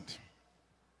announcement.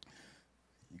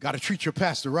 You got to treat your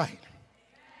pastor right.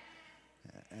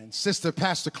 And Sister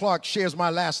Pastor Clarke shares my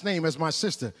last name as my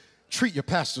sister. Treat your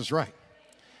pastors right.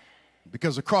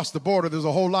 Because across the border, there's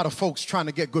a whole lot of folks trying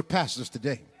to get good pastors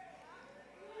today.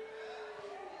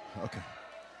 Okay.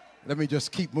 Let me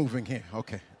just keep moving here.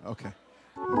 Okay.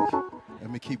 Let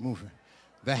me keep moving.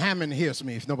 The Hammond hears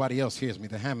me if nobody else hears me.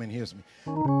 The Hammond hears me.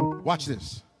 Watch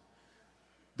this.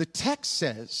 The text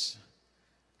says,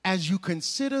 as you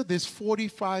consider this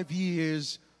 45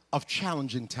 years of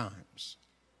challenging times,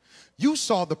 you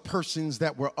saw the persons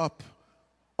that were up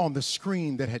on the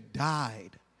screen that had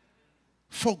died,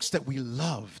 folks that we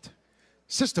loved.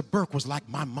 Sister Burke was like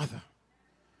my mother.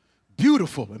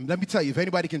 Beautiful. And let me tell you, if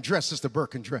anybody can dress, Sister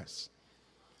Burke can dress.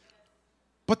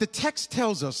 But the text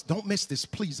tells us, don't miss this,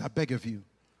 please, I beg of you.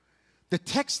 The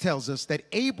text tells us that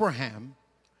Abraham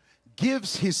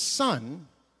gives his son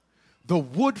the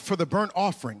wood for the burnt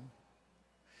offering.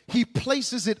 He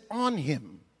places it on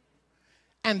him,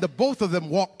 and the both of them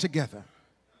walk together.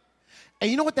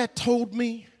 And you know what that told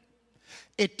me?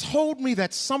 It told me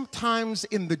that sometimes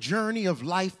in the journey of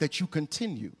life that you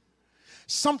continue,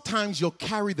 sometimes you'll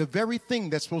carry the very thing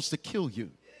that's supposed to kill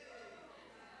you.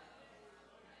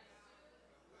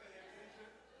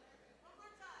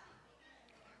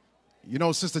 You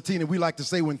know, Sister Tina, we like to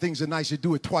say when things are nice, you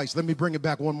do it twice. Let me bring it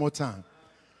back one more time.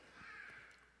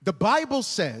 The Bible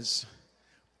says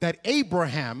that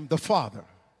Abraham, the father,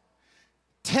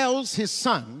 tells his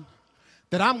son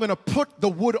that I'm going to put the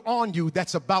wood on you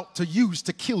that's about to use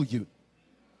to kill you.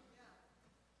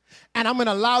 And I'm going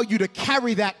to allow you to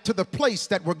carry that to the place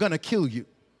that we're going to kill you.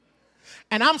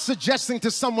 And I'm suggesting to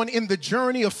someone in the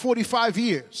journey of 45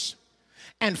 years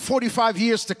and 45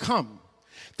 years to come,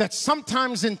 that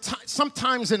sometimes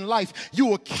in life you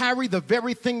will carry the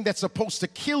very thing that's supposed to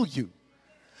kill you.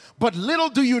 But little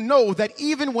do you know that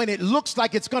even when it looks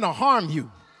like it's going to harm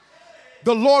you,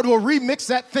 the Lord will remix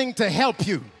that thing to help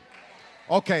you.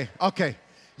 Okay.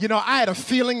 You know, I had a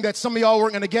feeling that some of y'all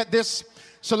weren't going to get this,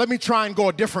 so let me try and go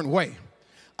a different way.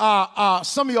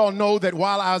 Some of y'all know that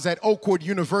while I was at Oakwood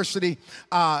University,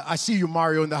 I see you,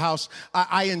 Mario, in the house,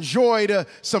 I enjoyed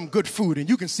some good food. And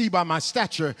you can see by my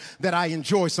stature that I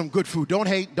enjoy some good food. Don't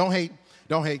hate.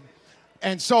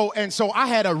 And so I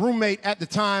had a roommate at the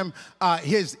time,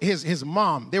 his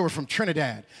mom. They were from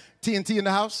Trinidad. TNT in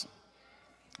the house?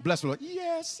 Bless the Lord.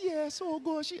 Yes. Oh,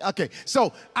 gosh. Okay.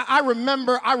 So I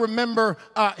remember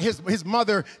his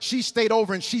mother, she stayed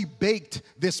over and she baked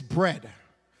this bread.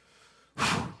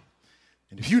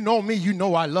 And if you know me, you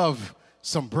know I love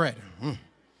some bread.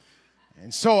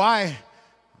 And so I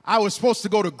was supposed to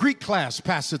go to Greek class,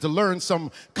 Pastor, to learn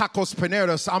some kakos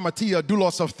peneros, amatia,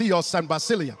 doulos of theos, and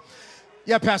basilia.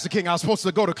 Yeah, Pastor King, I was supposed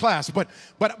to go to class, but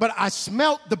I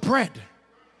smelt the bread.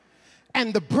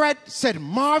 And the bread said,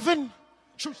 Marvin,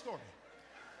 true story.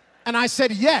 And I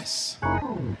said, yes.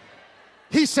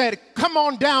 He said, come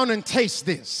on down and taste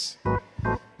this.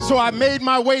 So I made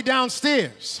my way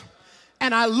downstairs.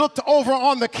 And I looked over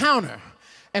on the counter,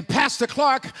 and Pastor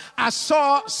Clarke, I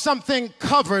saw something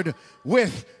covered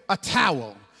with a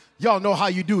towel. Y'all know how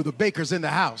you do, the baker's in the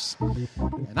house.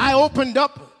 And I opened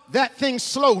up that thing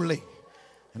slowly,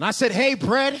 and I said, hey,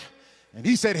 bread. And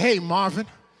he said, hey, Marvin.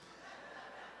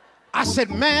 I said,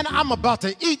 man, I'm about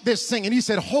to eat this thing. And he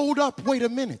said, hold up, wait a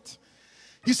minute.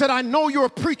 He said, I know you're a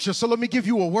preacher, so let me give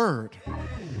you a word.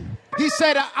 He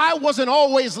said, I wasn't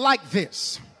always like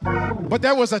this. But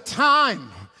there was a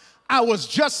time I was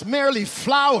just merely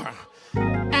flour,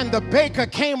 and the baker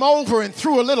came over and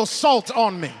threw a little salt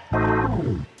on me.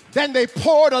 Then they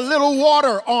poured a little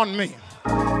water on me,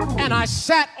 and I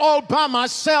sat all by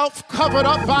myself, covered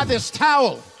up by this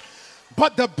towel.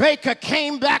 But the baker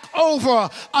came back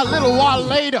over a little while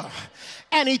later,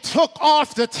 and he took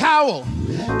off the towel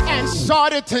and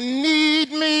started to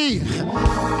knead me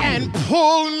and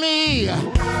pull me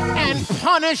and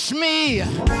punish me.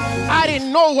 I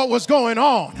didn't know what was going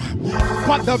on,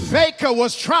 but the baker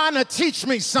was trying to teach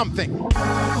me something.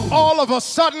 All of a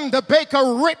sudden, the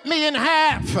baker ripped me in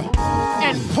half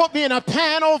and put me in a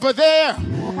pan over there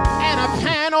and a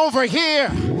pan over here.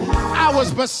 I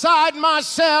was beside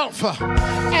myself,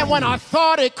 and when I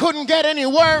thought it couldn't get any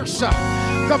worse,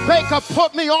 the baker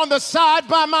put me on the side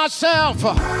by myself,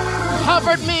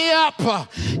 covered me up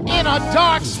in a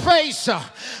dark space.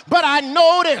 But I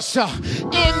noticed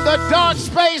in the dark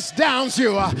space down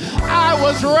you, I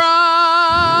was rising.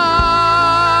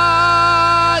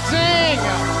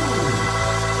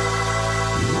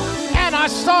 And I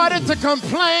started to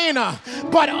complain,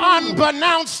 but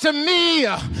unbeknownst to me,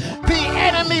 the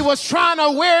enemy was trying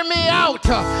to wear me out.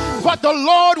 But the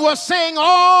Lord was saying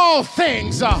all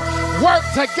things work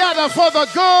together for the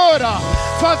good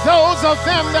for those of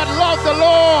them that love the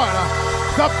Lord.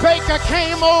 The baker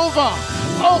came over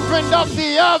opened up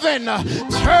the oven,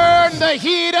 turned the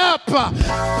heat up,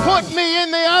 put me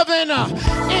in the oven.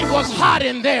 It was hot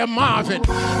in there, Marvin.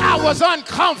 I was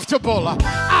uncomfortable.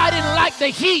 I didn't like the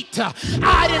heat.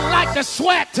 I didn't like the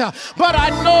sweat. But I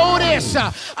noticed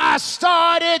I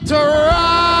started to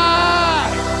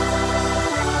rise.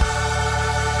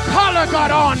 Color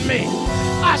got on me.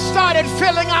 I started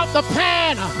filling out the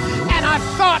pan, and I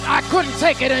thought I couldn't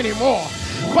take it anymore.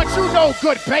 But you know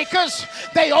good bakers,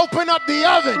 they open up the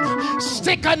oven,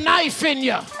 stick a knife in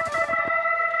you.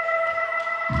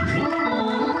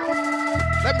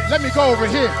 Let me go over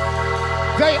here.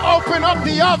 They open up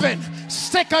the oven,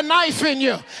 stick a knife in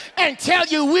you, and tell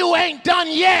you you ain't done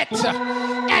yet.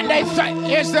 And they say,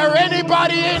 is there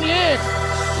anybody in here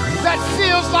that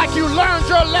feels like you learned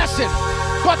your lesson,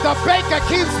 but the baker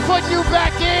keeps putting you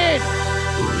back in?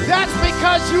 That's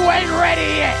because you ain't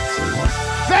ready yet.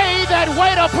 They that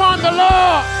wait upon the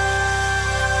Lord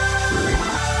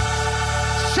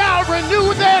shall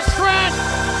renew their strength.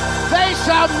 They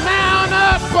shall mount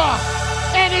up.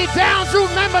 Any Downsview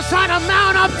members trying to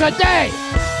mount up today?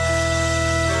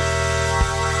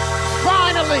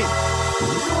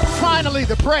 Finally,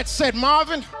 the bread said,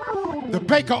 Marvin, the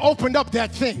baker opened up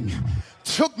that thing,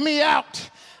 took me out,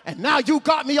 and now you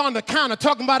got me on the counter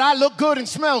talking about I look good and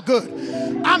smell good.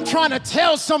 I'm trying to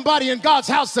tell somebody in God's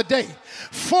house today,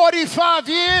 45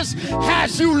 years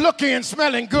has you looking and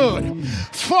smelling good.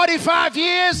 45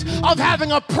 years of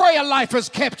having a prayer life has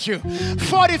kept you.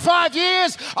 45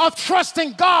 years of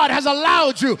trusting God has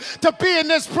allowed you to be in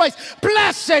this place.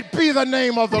 Blessed be the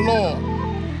name of the Lord.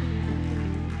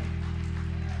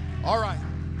 All right.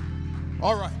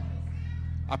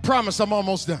 I promise I'm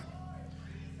almost done.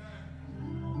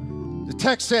 The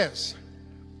text says,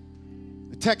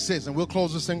 and we'll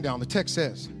close this thing down. The text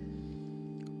says,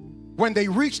 when they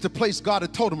reached the place God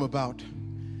had told him about,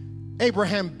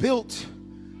 Abraham built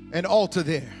an altar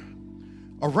there,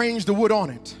 arranged the wood on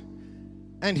it,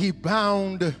 and he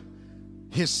bound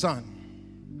his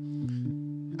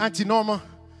son. Auntie Norma,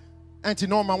 I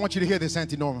want you to hear this,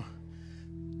 Auntie Norma.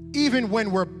 Even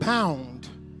when we're bound,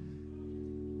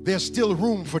 there's still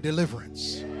room for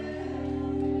deliverance.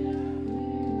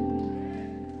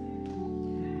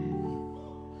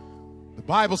 The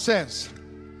Bible says,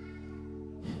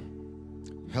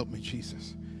 help me,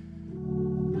 Jesus.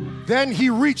 Then he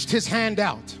reached his hand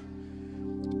out,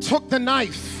 took the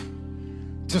knife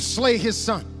to slay his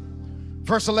son.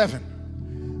 Verse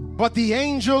 11. But the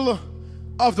angel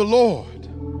of the Lord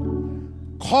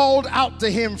called out to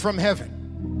him from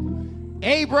heaven,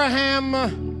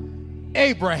 Abraham,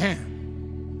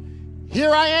 Abraham. Here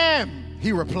I am,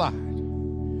 he replied.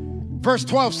 Verse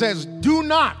 12 says, do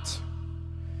not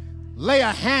lay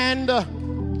a hand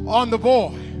on the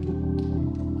boy.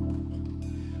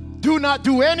 Do not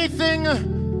do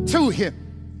anything to him.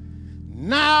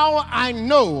 Now I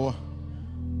know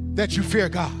that you fear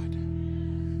God,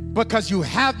 because you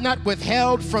have not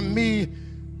withheld from me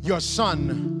your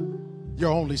son,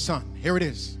 your only son. Here it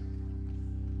is.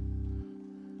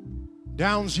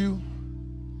 Downsview,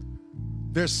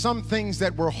 there's some things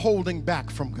that we're holding back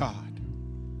from God.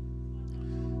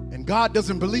 And God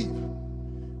doesn't believe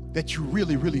that you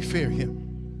really, really fear him.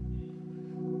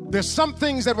 There's some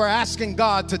things that we're asking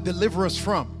God to deliver us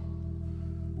from.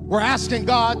 We're asking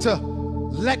God to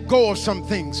let go of some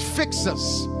things, fix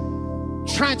us,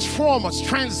 transform us,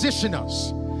 transition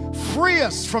us, free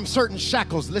us from certain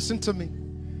shackles. Listen to me.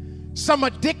 Some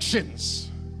addictions,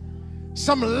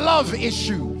 some love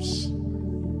issues.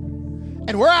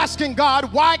 And we're asking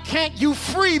God, why can't you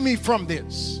free me from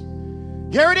this?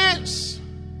 Here it is.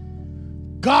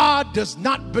 God does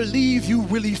not believe you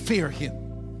really fear him.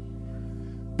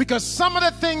 Because some of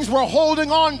the things we're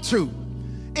holding on to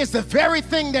is the very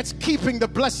thing that's keeping the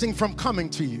blessing from coming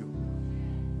to you.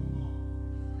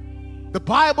 The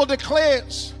Bible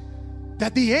declares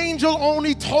that the angel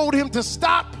only told him to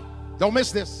stop, don't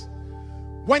miss this,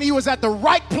 when he was at the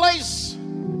right place,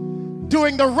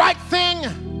 doing the right thing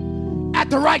at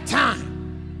the right time.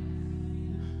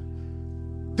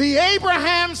 The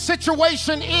Abraham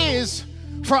situation is,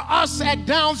 for us at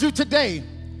Downsview today,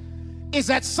 is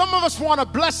that some of us want a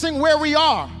blessing where we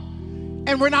are,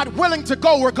 and we're not willing to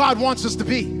go where God wants us to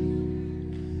be.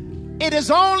 It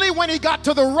is only when he got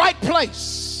to the right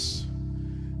place,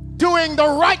 doing the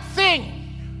right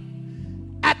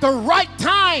thing at the right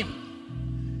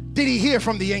time, did he hear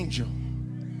from the angel.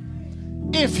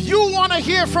 If you want to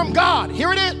hear from God,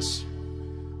 here it is.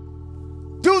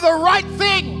 Do the right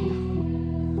thing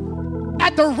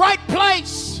at the right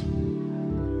place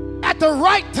at the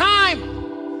right time,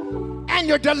 and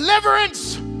your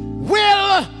deliverance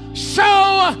will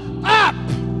show up.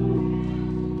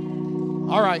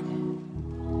 All right.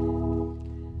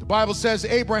 The Bible says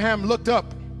Abraham looked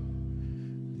up,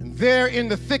 and there in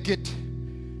the thicket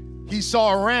he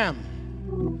saw a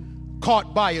ram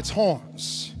caught by its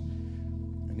horns.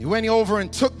 And he went over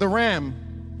and took the ram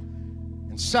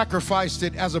and sacrificed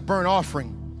it as a burnt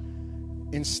offering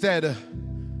instead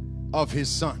of his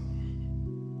son.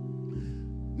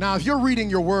 Now, if you're reading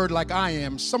your word like I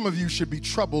am, some of you should be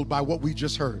troubled by what we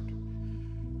just heard.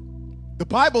 The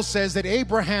Bible says that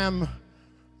Abraham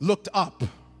looked up.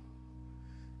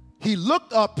 He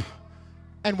looked up,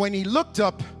 and when he looked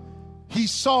up, he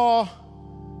saw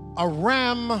a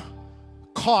ram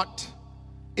caught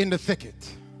in the thicket.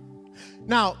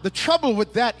 Now, the trouble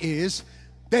with that is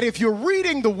that if you're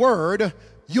reading the word,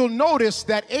 you'll notice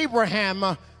that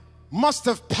Abraham must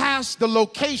have passed the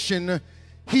location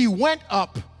he went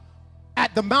up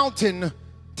at the mountain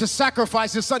to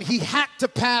sacrifice his son. He had to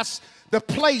pass the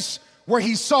place where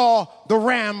he saw the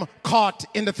ram caught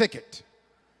in the thicket.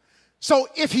 So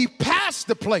if he passed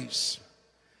the place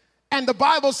and the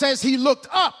Bible says he looked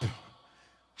up,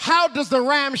 how does the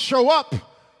ram show up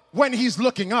when he's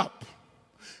looking up?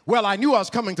 Well, I knew I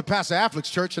was coming to Pastor Affleck's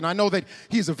church, and I know that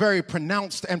he's a very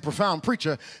pronounced and profound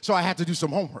preacher, so I had to do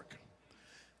some homework.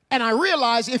 And I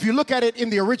realized if you look at it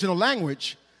in the original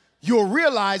language, you'll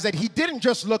realize that he didn't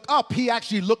just look up, he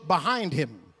actually looked behind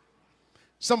him.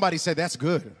 Somebody said, that's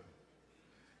good.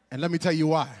 And let me tell you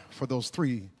why. For those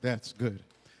three, that's good.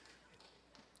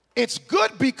 It's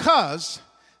good because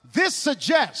this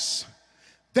suggests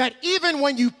that even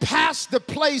when you pass the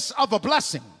place of a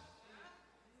blessing,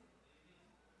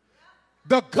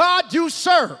 the God you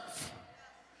serve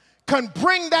can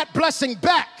bring that blessing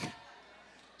back.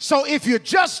 So if you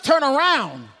just turn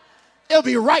around, it'll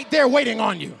be right there waiting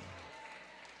on you.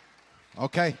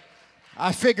 Okay?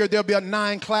 I figured there'll be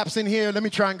 9 claps in here. Let me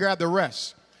try and grab the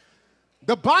rest.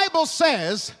 The Bible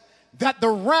says that the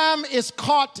ram is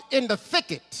caught in the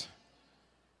thicket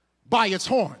by its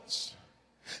horns.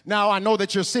 Now, I know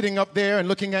that you're sitting up there and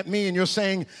looking at me and you're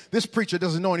saying, this preacher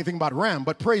doesn't know anything about ram,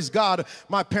 but praise God,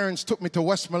 my parents took me to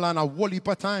Westmoreland a whole heap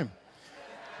of time.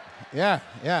 Yeah.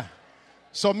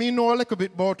 So me know a little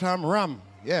bit about ram,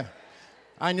 yeah.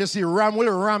 And you see, ram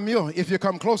will ram you if you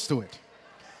come close to it.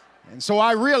 And so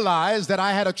I realized that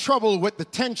I had a trouble with the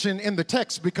tension in the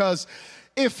text, because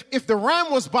if the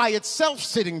ram was by itself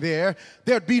sitting there,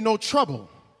 there'd be no trouble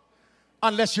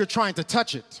unless you're trying to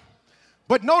touch it.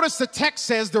 But notice the text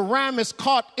says the ram is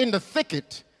caught in the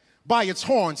thicket by its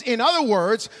horns. In other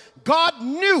words, God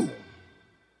knew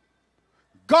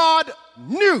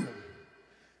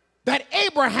that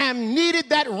Abraham needed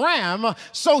that ram,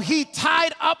 so he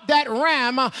tied up that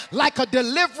ram like a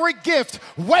delivery gift,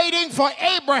 waiting for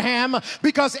Abraham,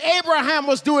 because Abraham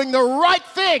was doing the right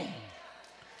thing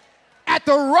at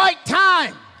the right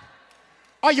time.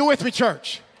 Are you with me,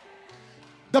 church?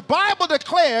 The Bible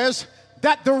declares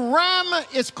that the ram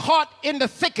is caught in the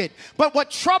thicket. But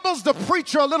what troubles the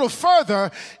preacher a little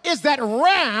further is that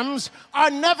rams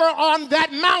are never on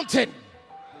that mountain.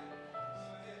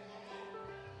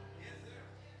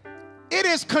 It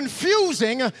is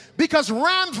confusing because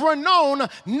rams were known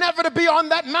never to be on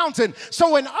that mountain.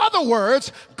 So in other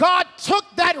words, God took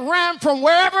that ram from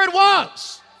wherever it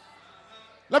was.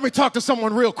 Let me talk to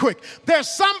someone real quick. There's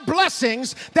some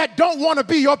blessings that don't want to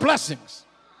be your blessings.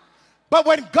 But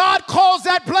when God calls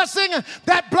that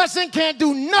blessing can't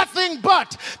do nothing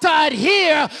but to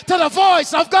adhere to the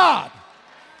voice of God.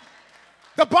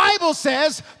 The Bible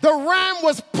says the ram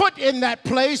was put in that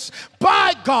place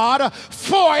by God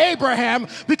for Abraham,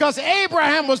 because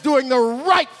Abraham was doing the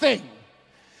right thing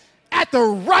at the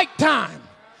right time,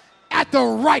 at the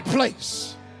right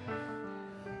place.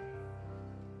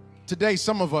 Today,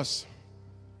 some of us,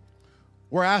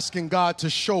 we're asking God to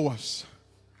show us,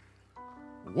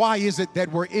 why is it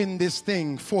that we're in this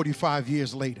thing 45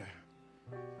 years later?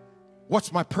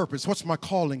 What's my purpose? What's my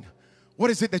calling? What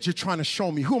is it that you're trying to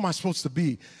show me? Who am I supposed to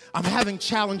be? I'm having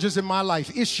challenges in my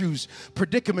life, issues,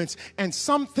 predicaments, and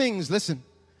some things, listen,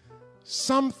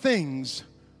 some things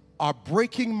are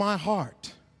breaking my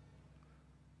heart,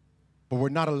 but we're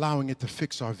not allowing it to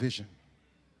fix our vision.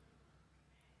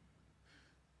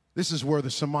 This is where the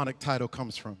sermonic title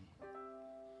comes from.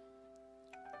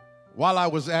 While I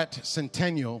was at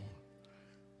Centennial,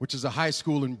 which is a high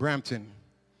school in Brampton,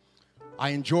 I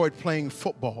enjoyed playing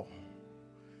football.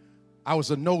 I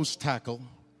was a nose tackle.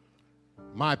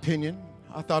 My opinion,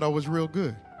 I thought I was real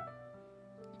good.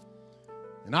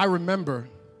 And I remember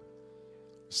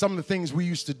some of the things we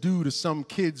used to do to some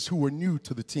kids who were new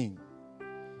to the team.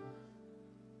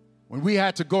 When we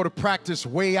had to go to practice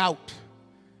way out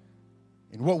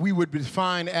in what we would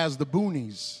define as the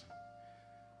boonies,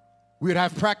 we would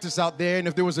have practice out there, and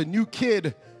if there was a new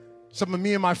kid, some of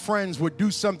me and my friends would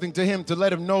do something to him to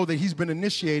let him know that he's been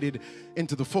initiated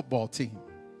into the football team.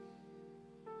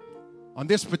 On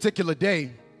this particular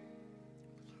day,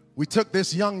 we took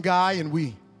this young guy and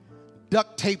we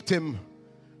duct taped him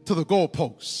to the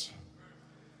goalposts.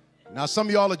 Now, some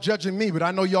of y'all are judging me, but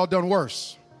I know y'all done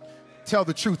worse. Tell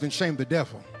the truth and shame the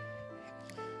devil.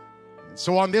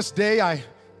 So on this day, I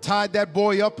tied that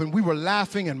boy up and we were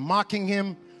laughing and mocking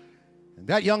him. And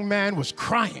that young man was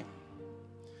crying.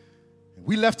 And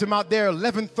we left him out there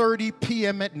 11:30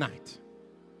 p.m. at night.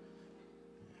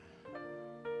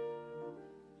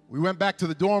 We went back to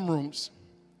the dorm rooms.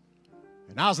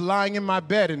 And I was lying in my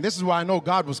bed. And this is why I know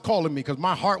God was calling me, because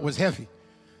my heart was heavy.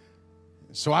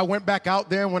 So I went back out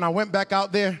there. And when I went back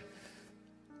out there,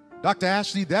 Dr.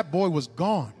 Ashley, that boy was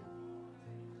gone.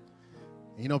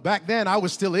 You know, back then I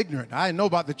was still ignorant. I didn't know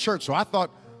about the church. So I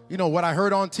thought, you know, what I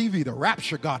heard on TV, the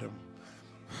rapture got him.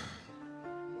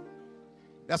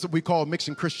 That's what we call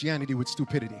mixing Christianity with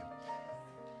stupidity.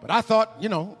 But I thought, you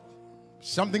know,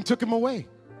 something took him away.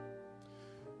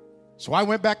 So I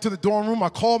went back to the dorm room. I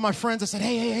called my friends. I said,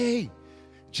 hey,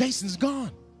 Jason's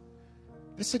gone.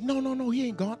 They said, no, he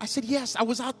ain't gone. I said, yes, I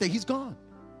was out there. He's gone.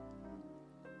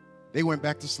 They went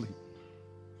back to sleep.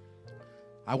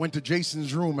 I went to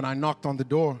Jason's room and I knocked on the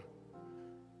door.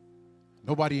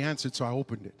 Nobody answered, so I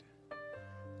opened it.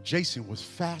 Jason was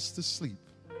fast asleep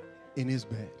in his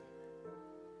bed.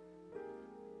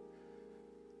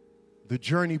 The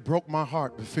journey broke my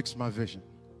heart but fixed my vision.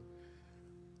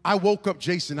 I woke up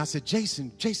Jason. I said,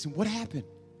 Jason, what happened?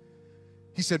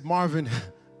 He said, Marvin,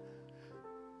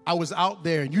 I was out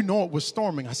there and you know it was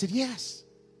storming. I said, yes.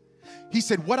 He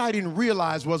said, what I didn't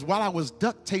realize was while I was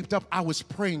duct taped up, I was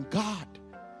praying, God,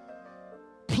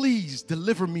 please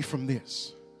deliver me from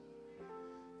this.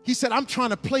 He said, I'm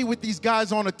trying to play with these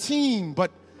guys on a team,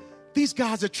 but these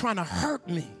guys are trying to hurt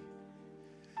me.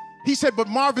 He said, but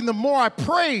Marvin, the more I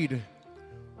prayed,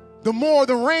 the more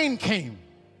the rain came.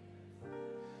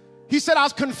 He said, I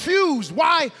was confused.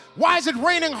 Why is it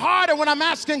raining harder when I'm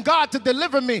asking God to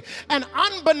deliver me? And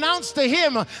unbeknownst to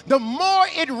him, the more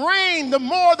it rained, the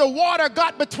more the water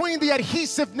got between the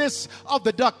adhesiveness of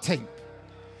the duct tape.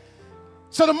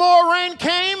 So the more rain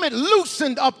came, it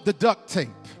loosened up the duct tape.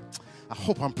 I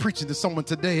hope I'm preaching to someone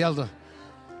today, Elder.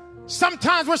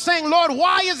 Sometimes we're saying, Lord,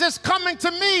 why is this coming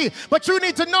to me? But you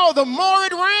need to know the more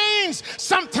it rains,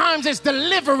 sometimes it's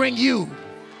delivering you.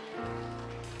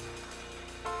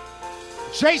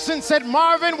 Jason said,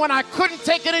 Marvin, when I couldn't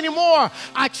take it anymore,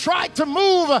 I tried to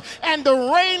move and the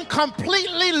rain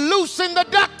completely loosened the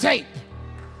duct tape.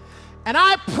 And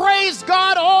I praised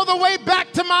God all the way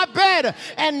back to my bed.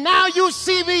 And now you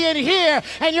see me in here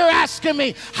and you're asking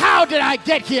me, how did I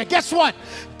get here? Guess what?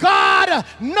 God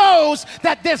knows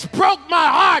that this broke my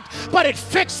heart, but it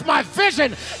fixed my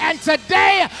vision. And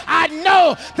today I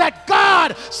know that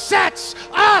God sets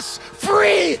us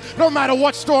free no matter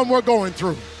what storm we're going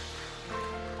through.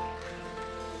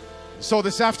 So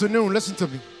this afternoon, listen to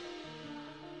me.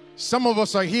 Some of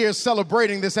us are here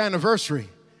celebrating this anniversary,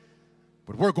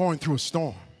 but we're going through a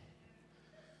storm.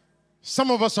 Some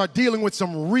of us are dealing with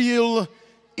some real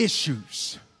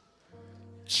issues,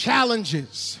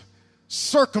 challenges,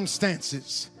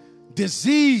 circumstances,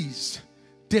 disease,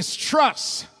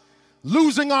 distrust,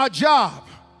 losing our job.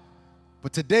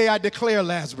 But today I declare,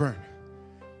 Lasburn,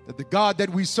 that the God that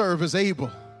we serve is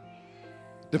able,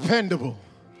 dependable,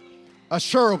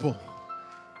 assurable,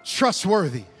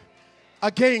 trustworthy, a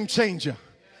game changer,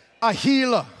 a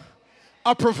healer,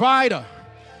 a provider.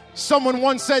 Someone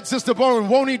once said, Sister Bowen,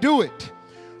 won't he do it?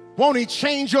 Won't he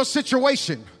change your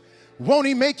situation? Won't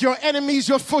he make your enemies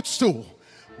your footstool?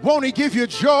 Won't he give you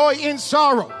joy in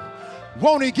sorrow?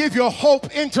 Won't he give you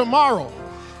hope in tomorrow?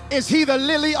 Is he the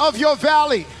lily of your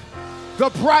valley, the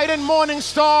bright and morning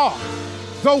star,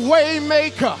 the way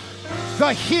maker,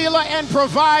 the healer and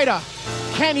provider?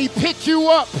 Can he pick you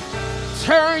up,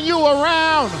 turn you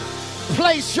around,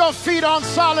 place your feet on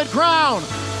solid ground?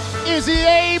 Is he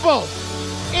able?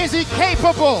 Is he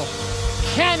capable?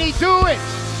 Can he do it?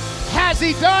 Has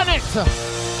he done it?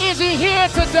 Is he here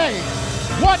today?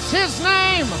 What's his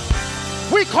name?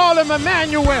 We call him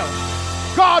Emmanuel,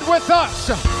 God with us.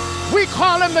 We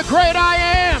call him the great I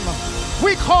am.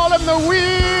 We call him the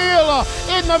wheel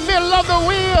in the middle of the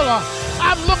wheel.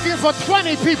 I'm looking for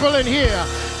 20 people in here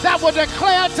that will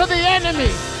declare to the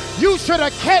enemy, you should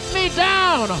have kept me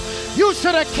down. You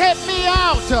should have kept me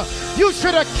out. You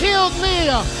should have killed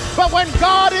me. But when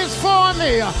God is for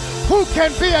me, who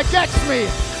can be against me?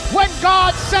 When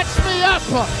God sets me up,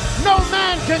 no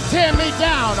man can tear me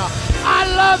down. I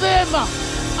love him.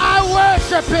 I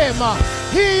worship him.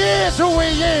 He is who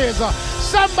he is.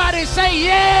 Somebody say,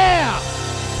 yeah.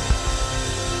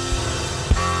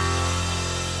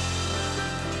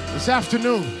 This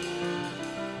afternoon,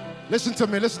 listen to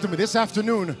me. This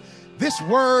afternoon, this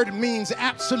word means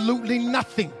absolutely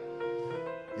nothing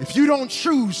if you don't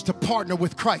choose to partner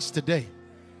with Christ today.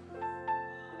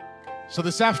 So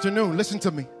this afternoon, listen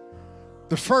to me.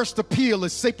 The first appeal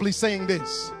is simply saying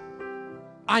this: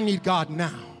 I need God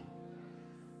now.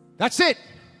 That's it.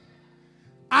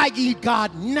 I need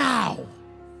God now.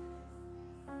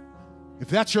 If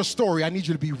that's your story, I need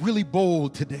you to be really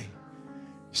bold today.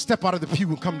 Step out of the pew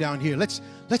and come down here. Let's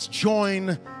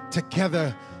join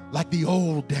together like the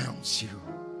old downs you.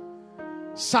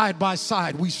 Side by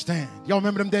side we stand. Y'all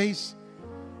remember them days?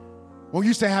 When we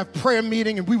used to have prayer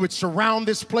meeting and we would surround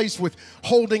this place with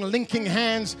holding, linking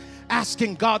hands,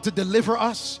 asking God to deliver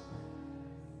us.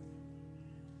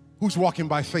 Who's walking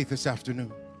by faith this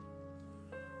afternoon?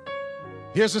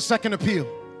 Here's the second appeal.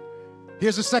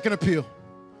 Here's the second appeal.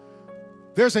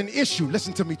 There's an issue.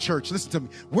 Listen to me, church. Listen to me.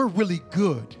 We're really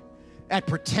good at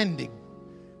pretending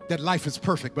that life is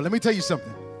perfect. But let me tell you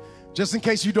something. Just in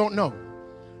case you don't know,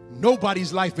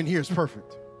 nobody's life in here is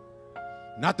perfect.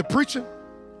 Not the preacher.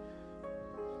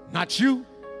 Not you.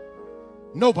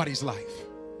 Nobody's life.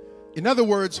 In other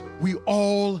words, we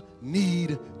all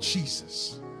need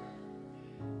Jesus.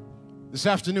 This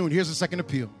afternoon, here's the second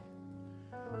appeal.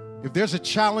 If there's a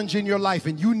challenge in your life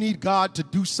and you need God to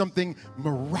do something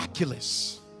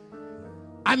miraculous,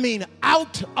 I mean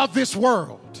out of this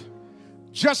world,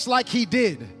 just like he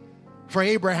did for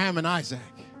Abraham and Isaac.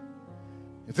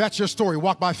 If that's your story,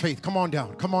 walk by faith. Come on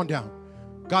down. Come on down.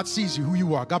 God sees you, who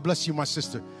you are. God bless you, my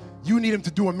sister. You need him to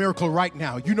do a miracle right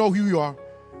now. You know who you are.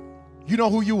 You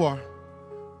know who you are.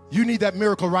 You need that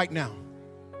miracle right now.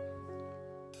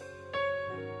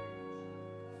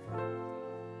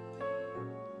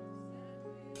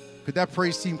 Could that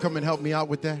praise team come and help me out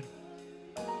with that?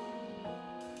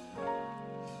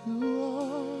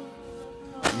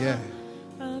 Yeah.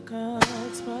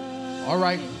 All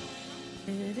right.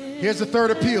 Here's the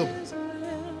third appeal.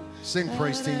 Sing,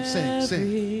 praise team. Sing.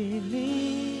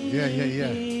 Yeah.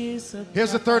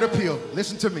 Here's the third appeal.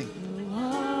 Listen to me.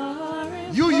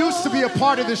 You used to be a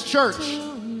part of this church,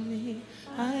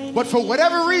 but for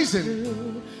whatever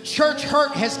reason, church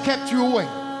hurt has kept you away.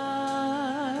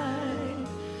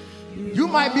 You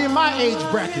might be in my age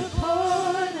bracket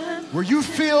where you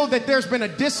feel that there's been a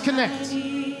disconnect.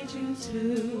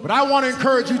 But I want to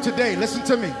encourage you today. Listen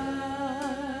to me.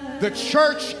 The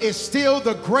church is still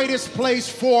the greatest place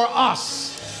for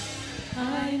us.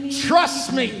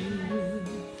 Trust me.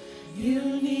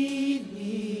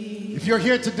 If you're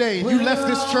here today and you left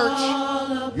this church,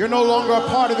 you're no longer a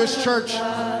part of this church,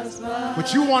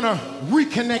 but you want to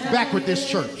reconnect back with this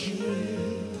church.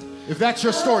 If that's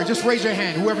your story, just raise your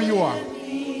hand, whoever you are.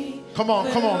 Come on,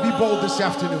 be bold this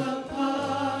afternoon.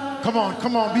 Come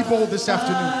on, be bold this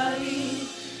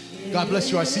afternoon. God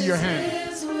bless you. I see your hand.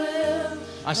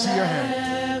 I see your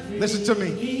hand. Listen to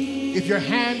me. If your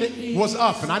hand was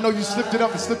up, and I know you slipped it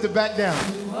up and slipped it back down,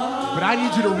 but I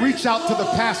need you to reach out to the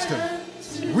pastor.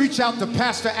 Reach out to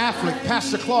Pastor Affleck,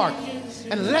 Pastor Clarke,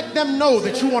 and let them know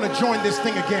that you want to join this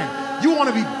thing again. You want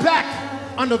to be back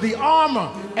under the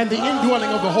armor and the indwelling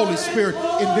of the Holy Spirit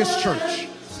in this church.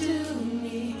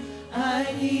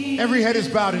 Every head is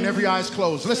bowed and every eye is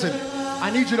closed. Listen,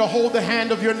 I need you to hold the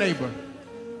hand of your neighbor.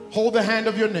 Hold the hand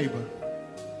of your neighbor.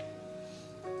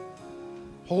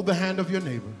 Hold the hand of your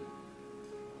neighbor.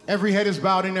 Every head is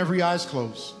bowed and every eye is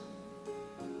closed.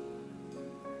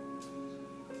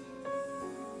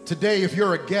 Today, if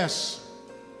you're a guest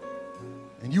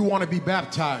and you want to be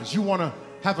baptized, you want to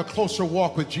have a closer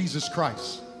walk with Jesus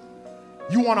Christ,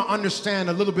 you want to understand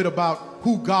a little bit about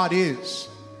who God is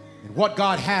and what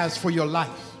God has for your life,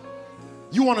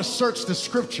 you want to search the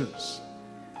scriptures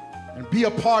and be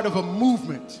a part of a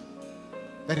movement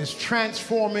that is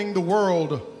transforming the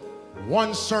world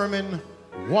one sermon,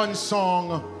 one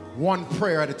song, one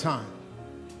prayer at a time.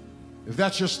 If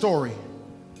that's your story,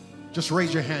 just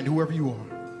raise your hand, whoever you are.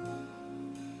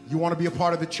 You want to be a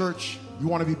part of the church? You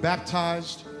want to be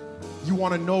baptized? You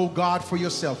want to know God for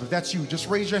yourself? If that's you, just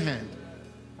raise your hand.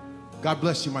 God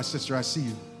bless you, my sister. I see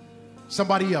you.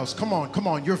 Somebody else, come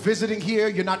on. You're visiting here.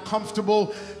 You're not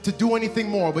comfortable to do anything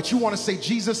more, but you want to say,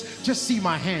 Jesus, just see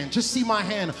my hand. Just see my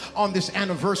hand on this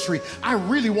anniversary. I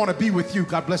really want to be with you.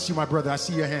 God bless you, my brother. I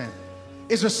see your hand.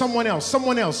 Is there someone else?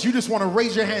 Someone else. You just want to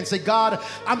raise your hand and say, God,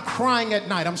 I'm crying at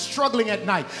night. I'm struggling at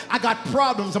night. I got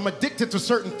problems. I'm addicted to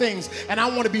certain things, and I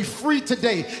want to be free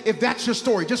today. If that's your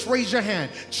story, just raise your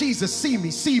hand. Jesus, see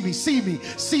me, see me, see me,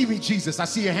 see me, Jesus. I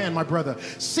see your hand, my brother.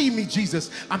 See me,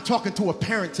 Jesus. I'm talking to a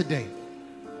parent today.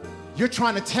 You're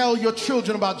trying to tell your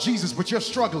children about Jesus, but you're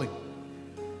struggling.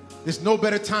 There's no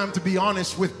better time to be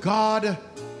honest with God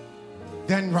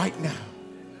than right now.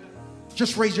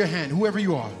 Just raise your hand, whoever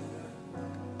you are.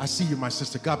 I see you, my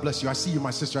sister. God bless you. I see you, my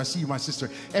sister. I see you, my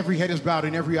sister. Every head is bowed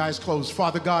and every eye is closed.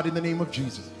 Father God, in the name of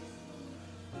Jesus,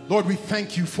 Lord, we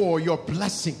thank you for your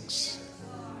blessings.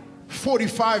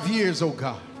 45 years, oh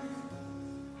God.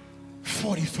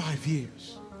 45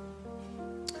 years.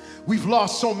 We've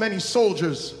lost so many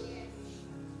soldiers.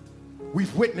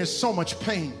 We've witnessed so much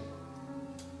pain.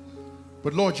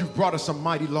 But Lord, you've brought us a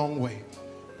mighty long way.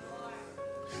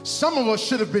 Some of us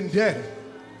should have been dead,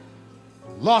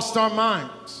 lost our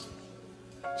minds.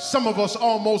 Some of us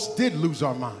almost did lose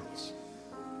our minds.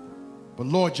 But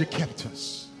Lord, you kept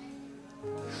us.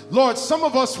 Lord, some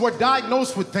of us were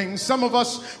diagnosed with things. Some of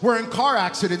us were in car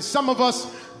accidents. Some of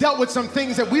us dealt with some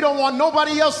things that we don't want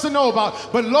nobody else to know about.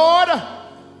 But Lord,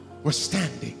 we're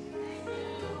standing.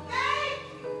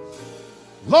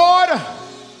 Lord,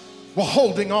 we're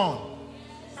holding on.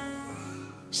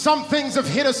 Some things have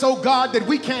hit us, oh God, that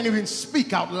we can't even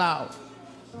speak out loud.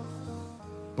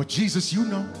 But Jesus, you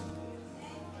know.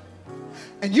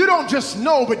 And you don't just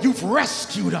know, but you've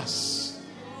rescued us.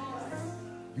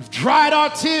 You've dried our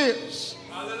tears.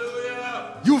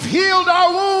 Hallelujah. You've healed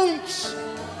our wounds.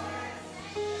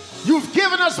 You've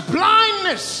given us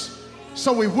blindness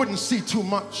so we wouldn't see too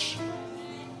much.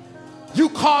 You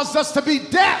caused us to be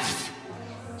deaf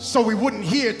so we wouldn't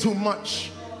hear too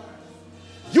much.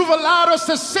 You've allowed us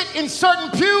to sit in certain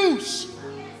pews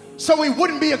so we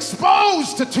wouldn't be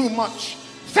exposed to too much.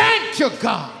 Thank you,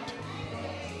 God.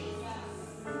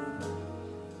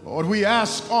 Lord, we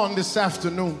ask on this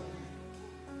afternoon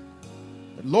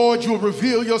that, Lord, you'll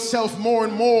reveal yourself more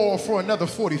and more for another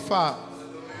 45.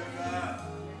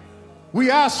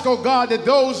 We ask, oh God, that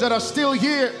those that are still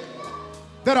here,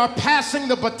 that are passing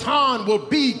the baton, will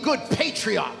be good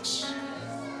patriots.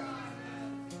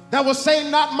 That will say,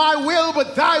 not my will,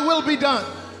 but thy will be done.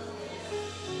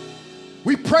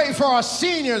 We pray for our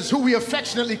seniors, who we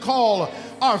affectionately call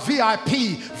our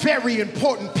VIP, very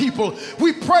important people.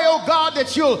 We pray, oh God,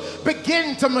 that you'll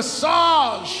begin to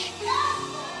massage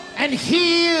and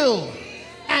heal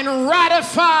and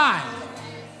ratify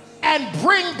and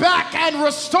bring back and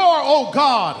restore, oh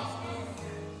God,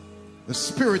 the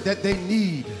spirit that they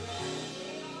need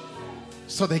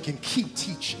so they can keep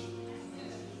teaching,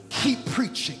 keep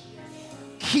preaching,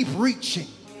 keep reaching,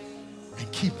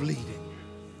 and keep leading.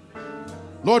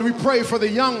 Lord, we pray for the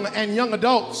young and young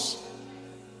adults,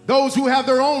 those who have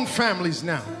their own families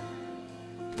now,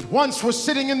 once were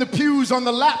sitting in the pews on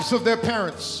the laps of their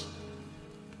parents,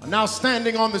 are now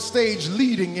standing on the stage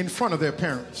leading in front of their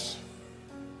parents.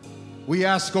 We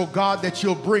ask, oh God, that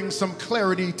you'll bring some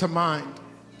clarity to mind.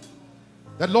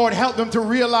 That, Lord, help them to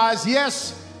realize,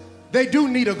 yes, they do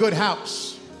need a good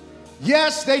house.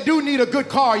 Yes, they do need a good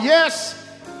car. Yes,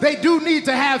 they do need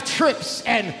to have trips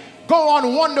and go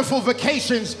on wonderful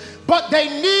vacations, but they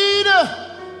need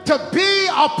to be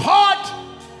a part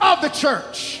of the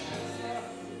church.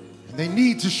 And they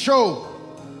need to show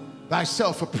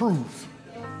thyself approved.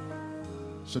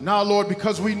 So now, Lord,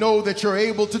 because we know that you're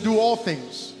able to do all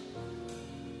things,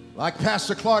 like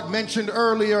Pastor Clarke mentioned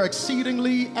earlier,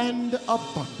 exceedingly and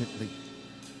abundantly,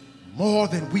 more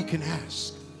than we can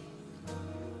ask.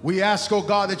 We ask, oh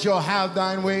God, that you'll have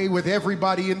thine way with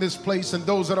everybody in this place and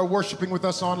those that are worshiping with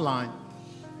us online.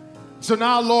 So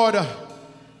now, Lord,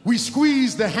 we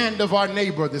squeeze the hand of our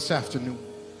neighbor this afternoon.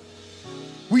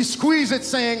 We squeeze it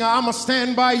saying, I'm going to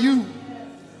stand by you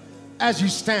as you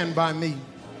stand by me.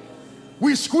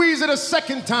 We squeeze it a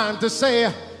second time to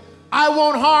say, I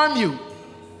won't harm you,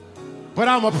 but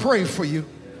I'm going to pray for you.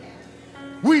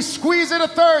 We squeeze it a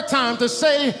third time to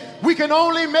say, we can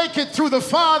only make it through the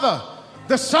Father,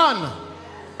 the Son,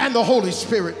 and the Holy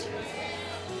Spirit.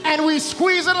 And we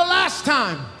squeeze it a last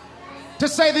time to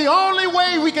say the only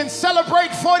way we can celebrate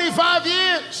 45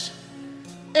 years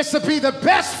is to be the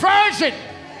best version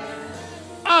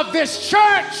of this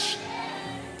church,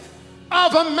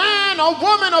 of a man, a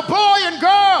woman, a boy, and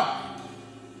girl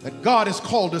that God has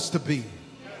called us to be.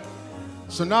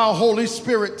 So now, Holy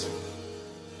Spirit,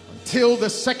 until the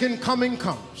second coming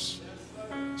comes,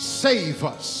 save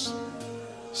us,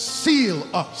 seal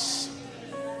us,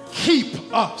 keep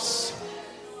us,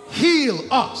 heal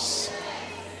us,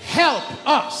 help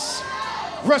us,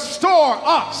 restore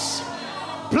us,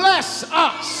 bless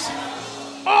us,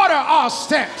 Order our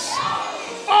steps.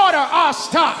 Order our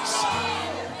stops.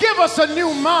 Give us a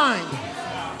new mind.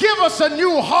 Give us a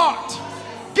new heart.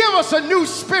 Give us a new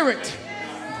spirit.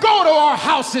 Go to our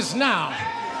houses now.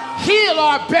 Heal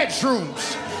our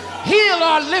bedrooms. Heal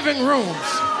our living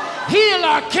rooms. Heal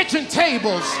our kitchen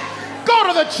tables. Go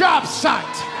to the job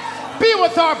site. Be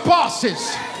with our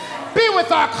bosses. Be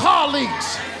with our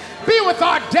colleagues. Be with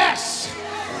our desks.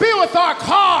 Be with our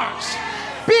cars.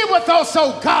 Be with us,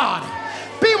 oh God.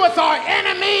 Be with our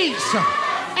enemies.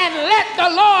 And let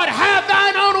the Lord have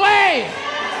thine own way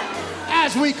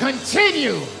as we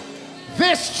continue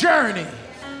this journey.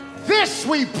 This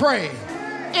we pray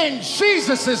in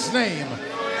Jesus' name.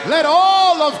 Let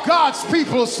all of God's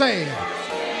people say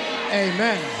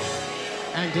amen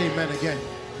and amen again.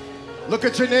 Look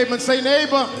at your neighbor and say,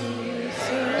 neighbor,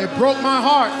 it broke my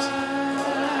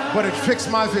heart, but it fixed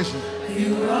my vision.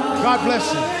 God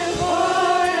bless you.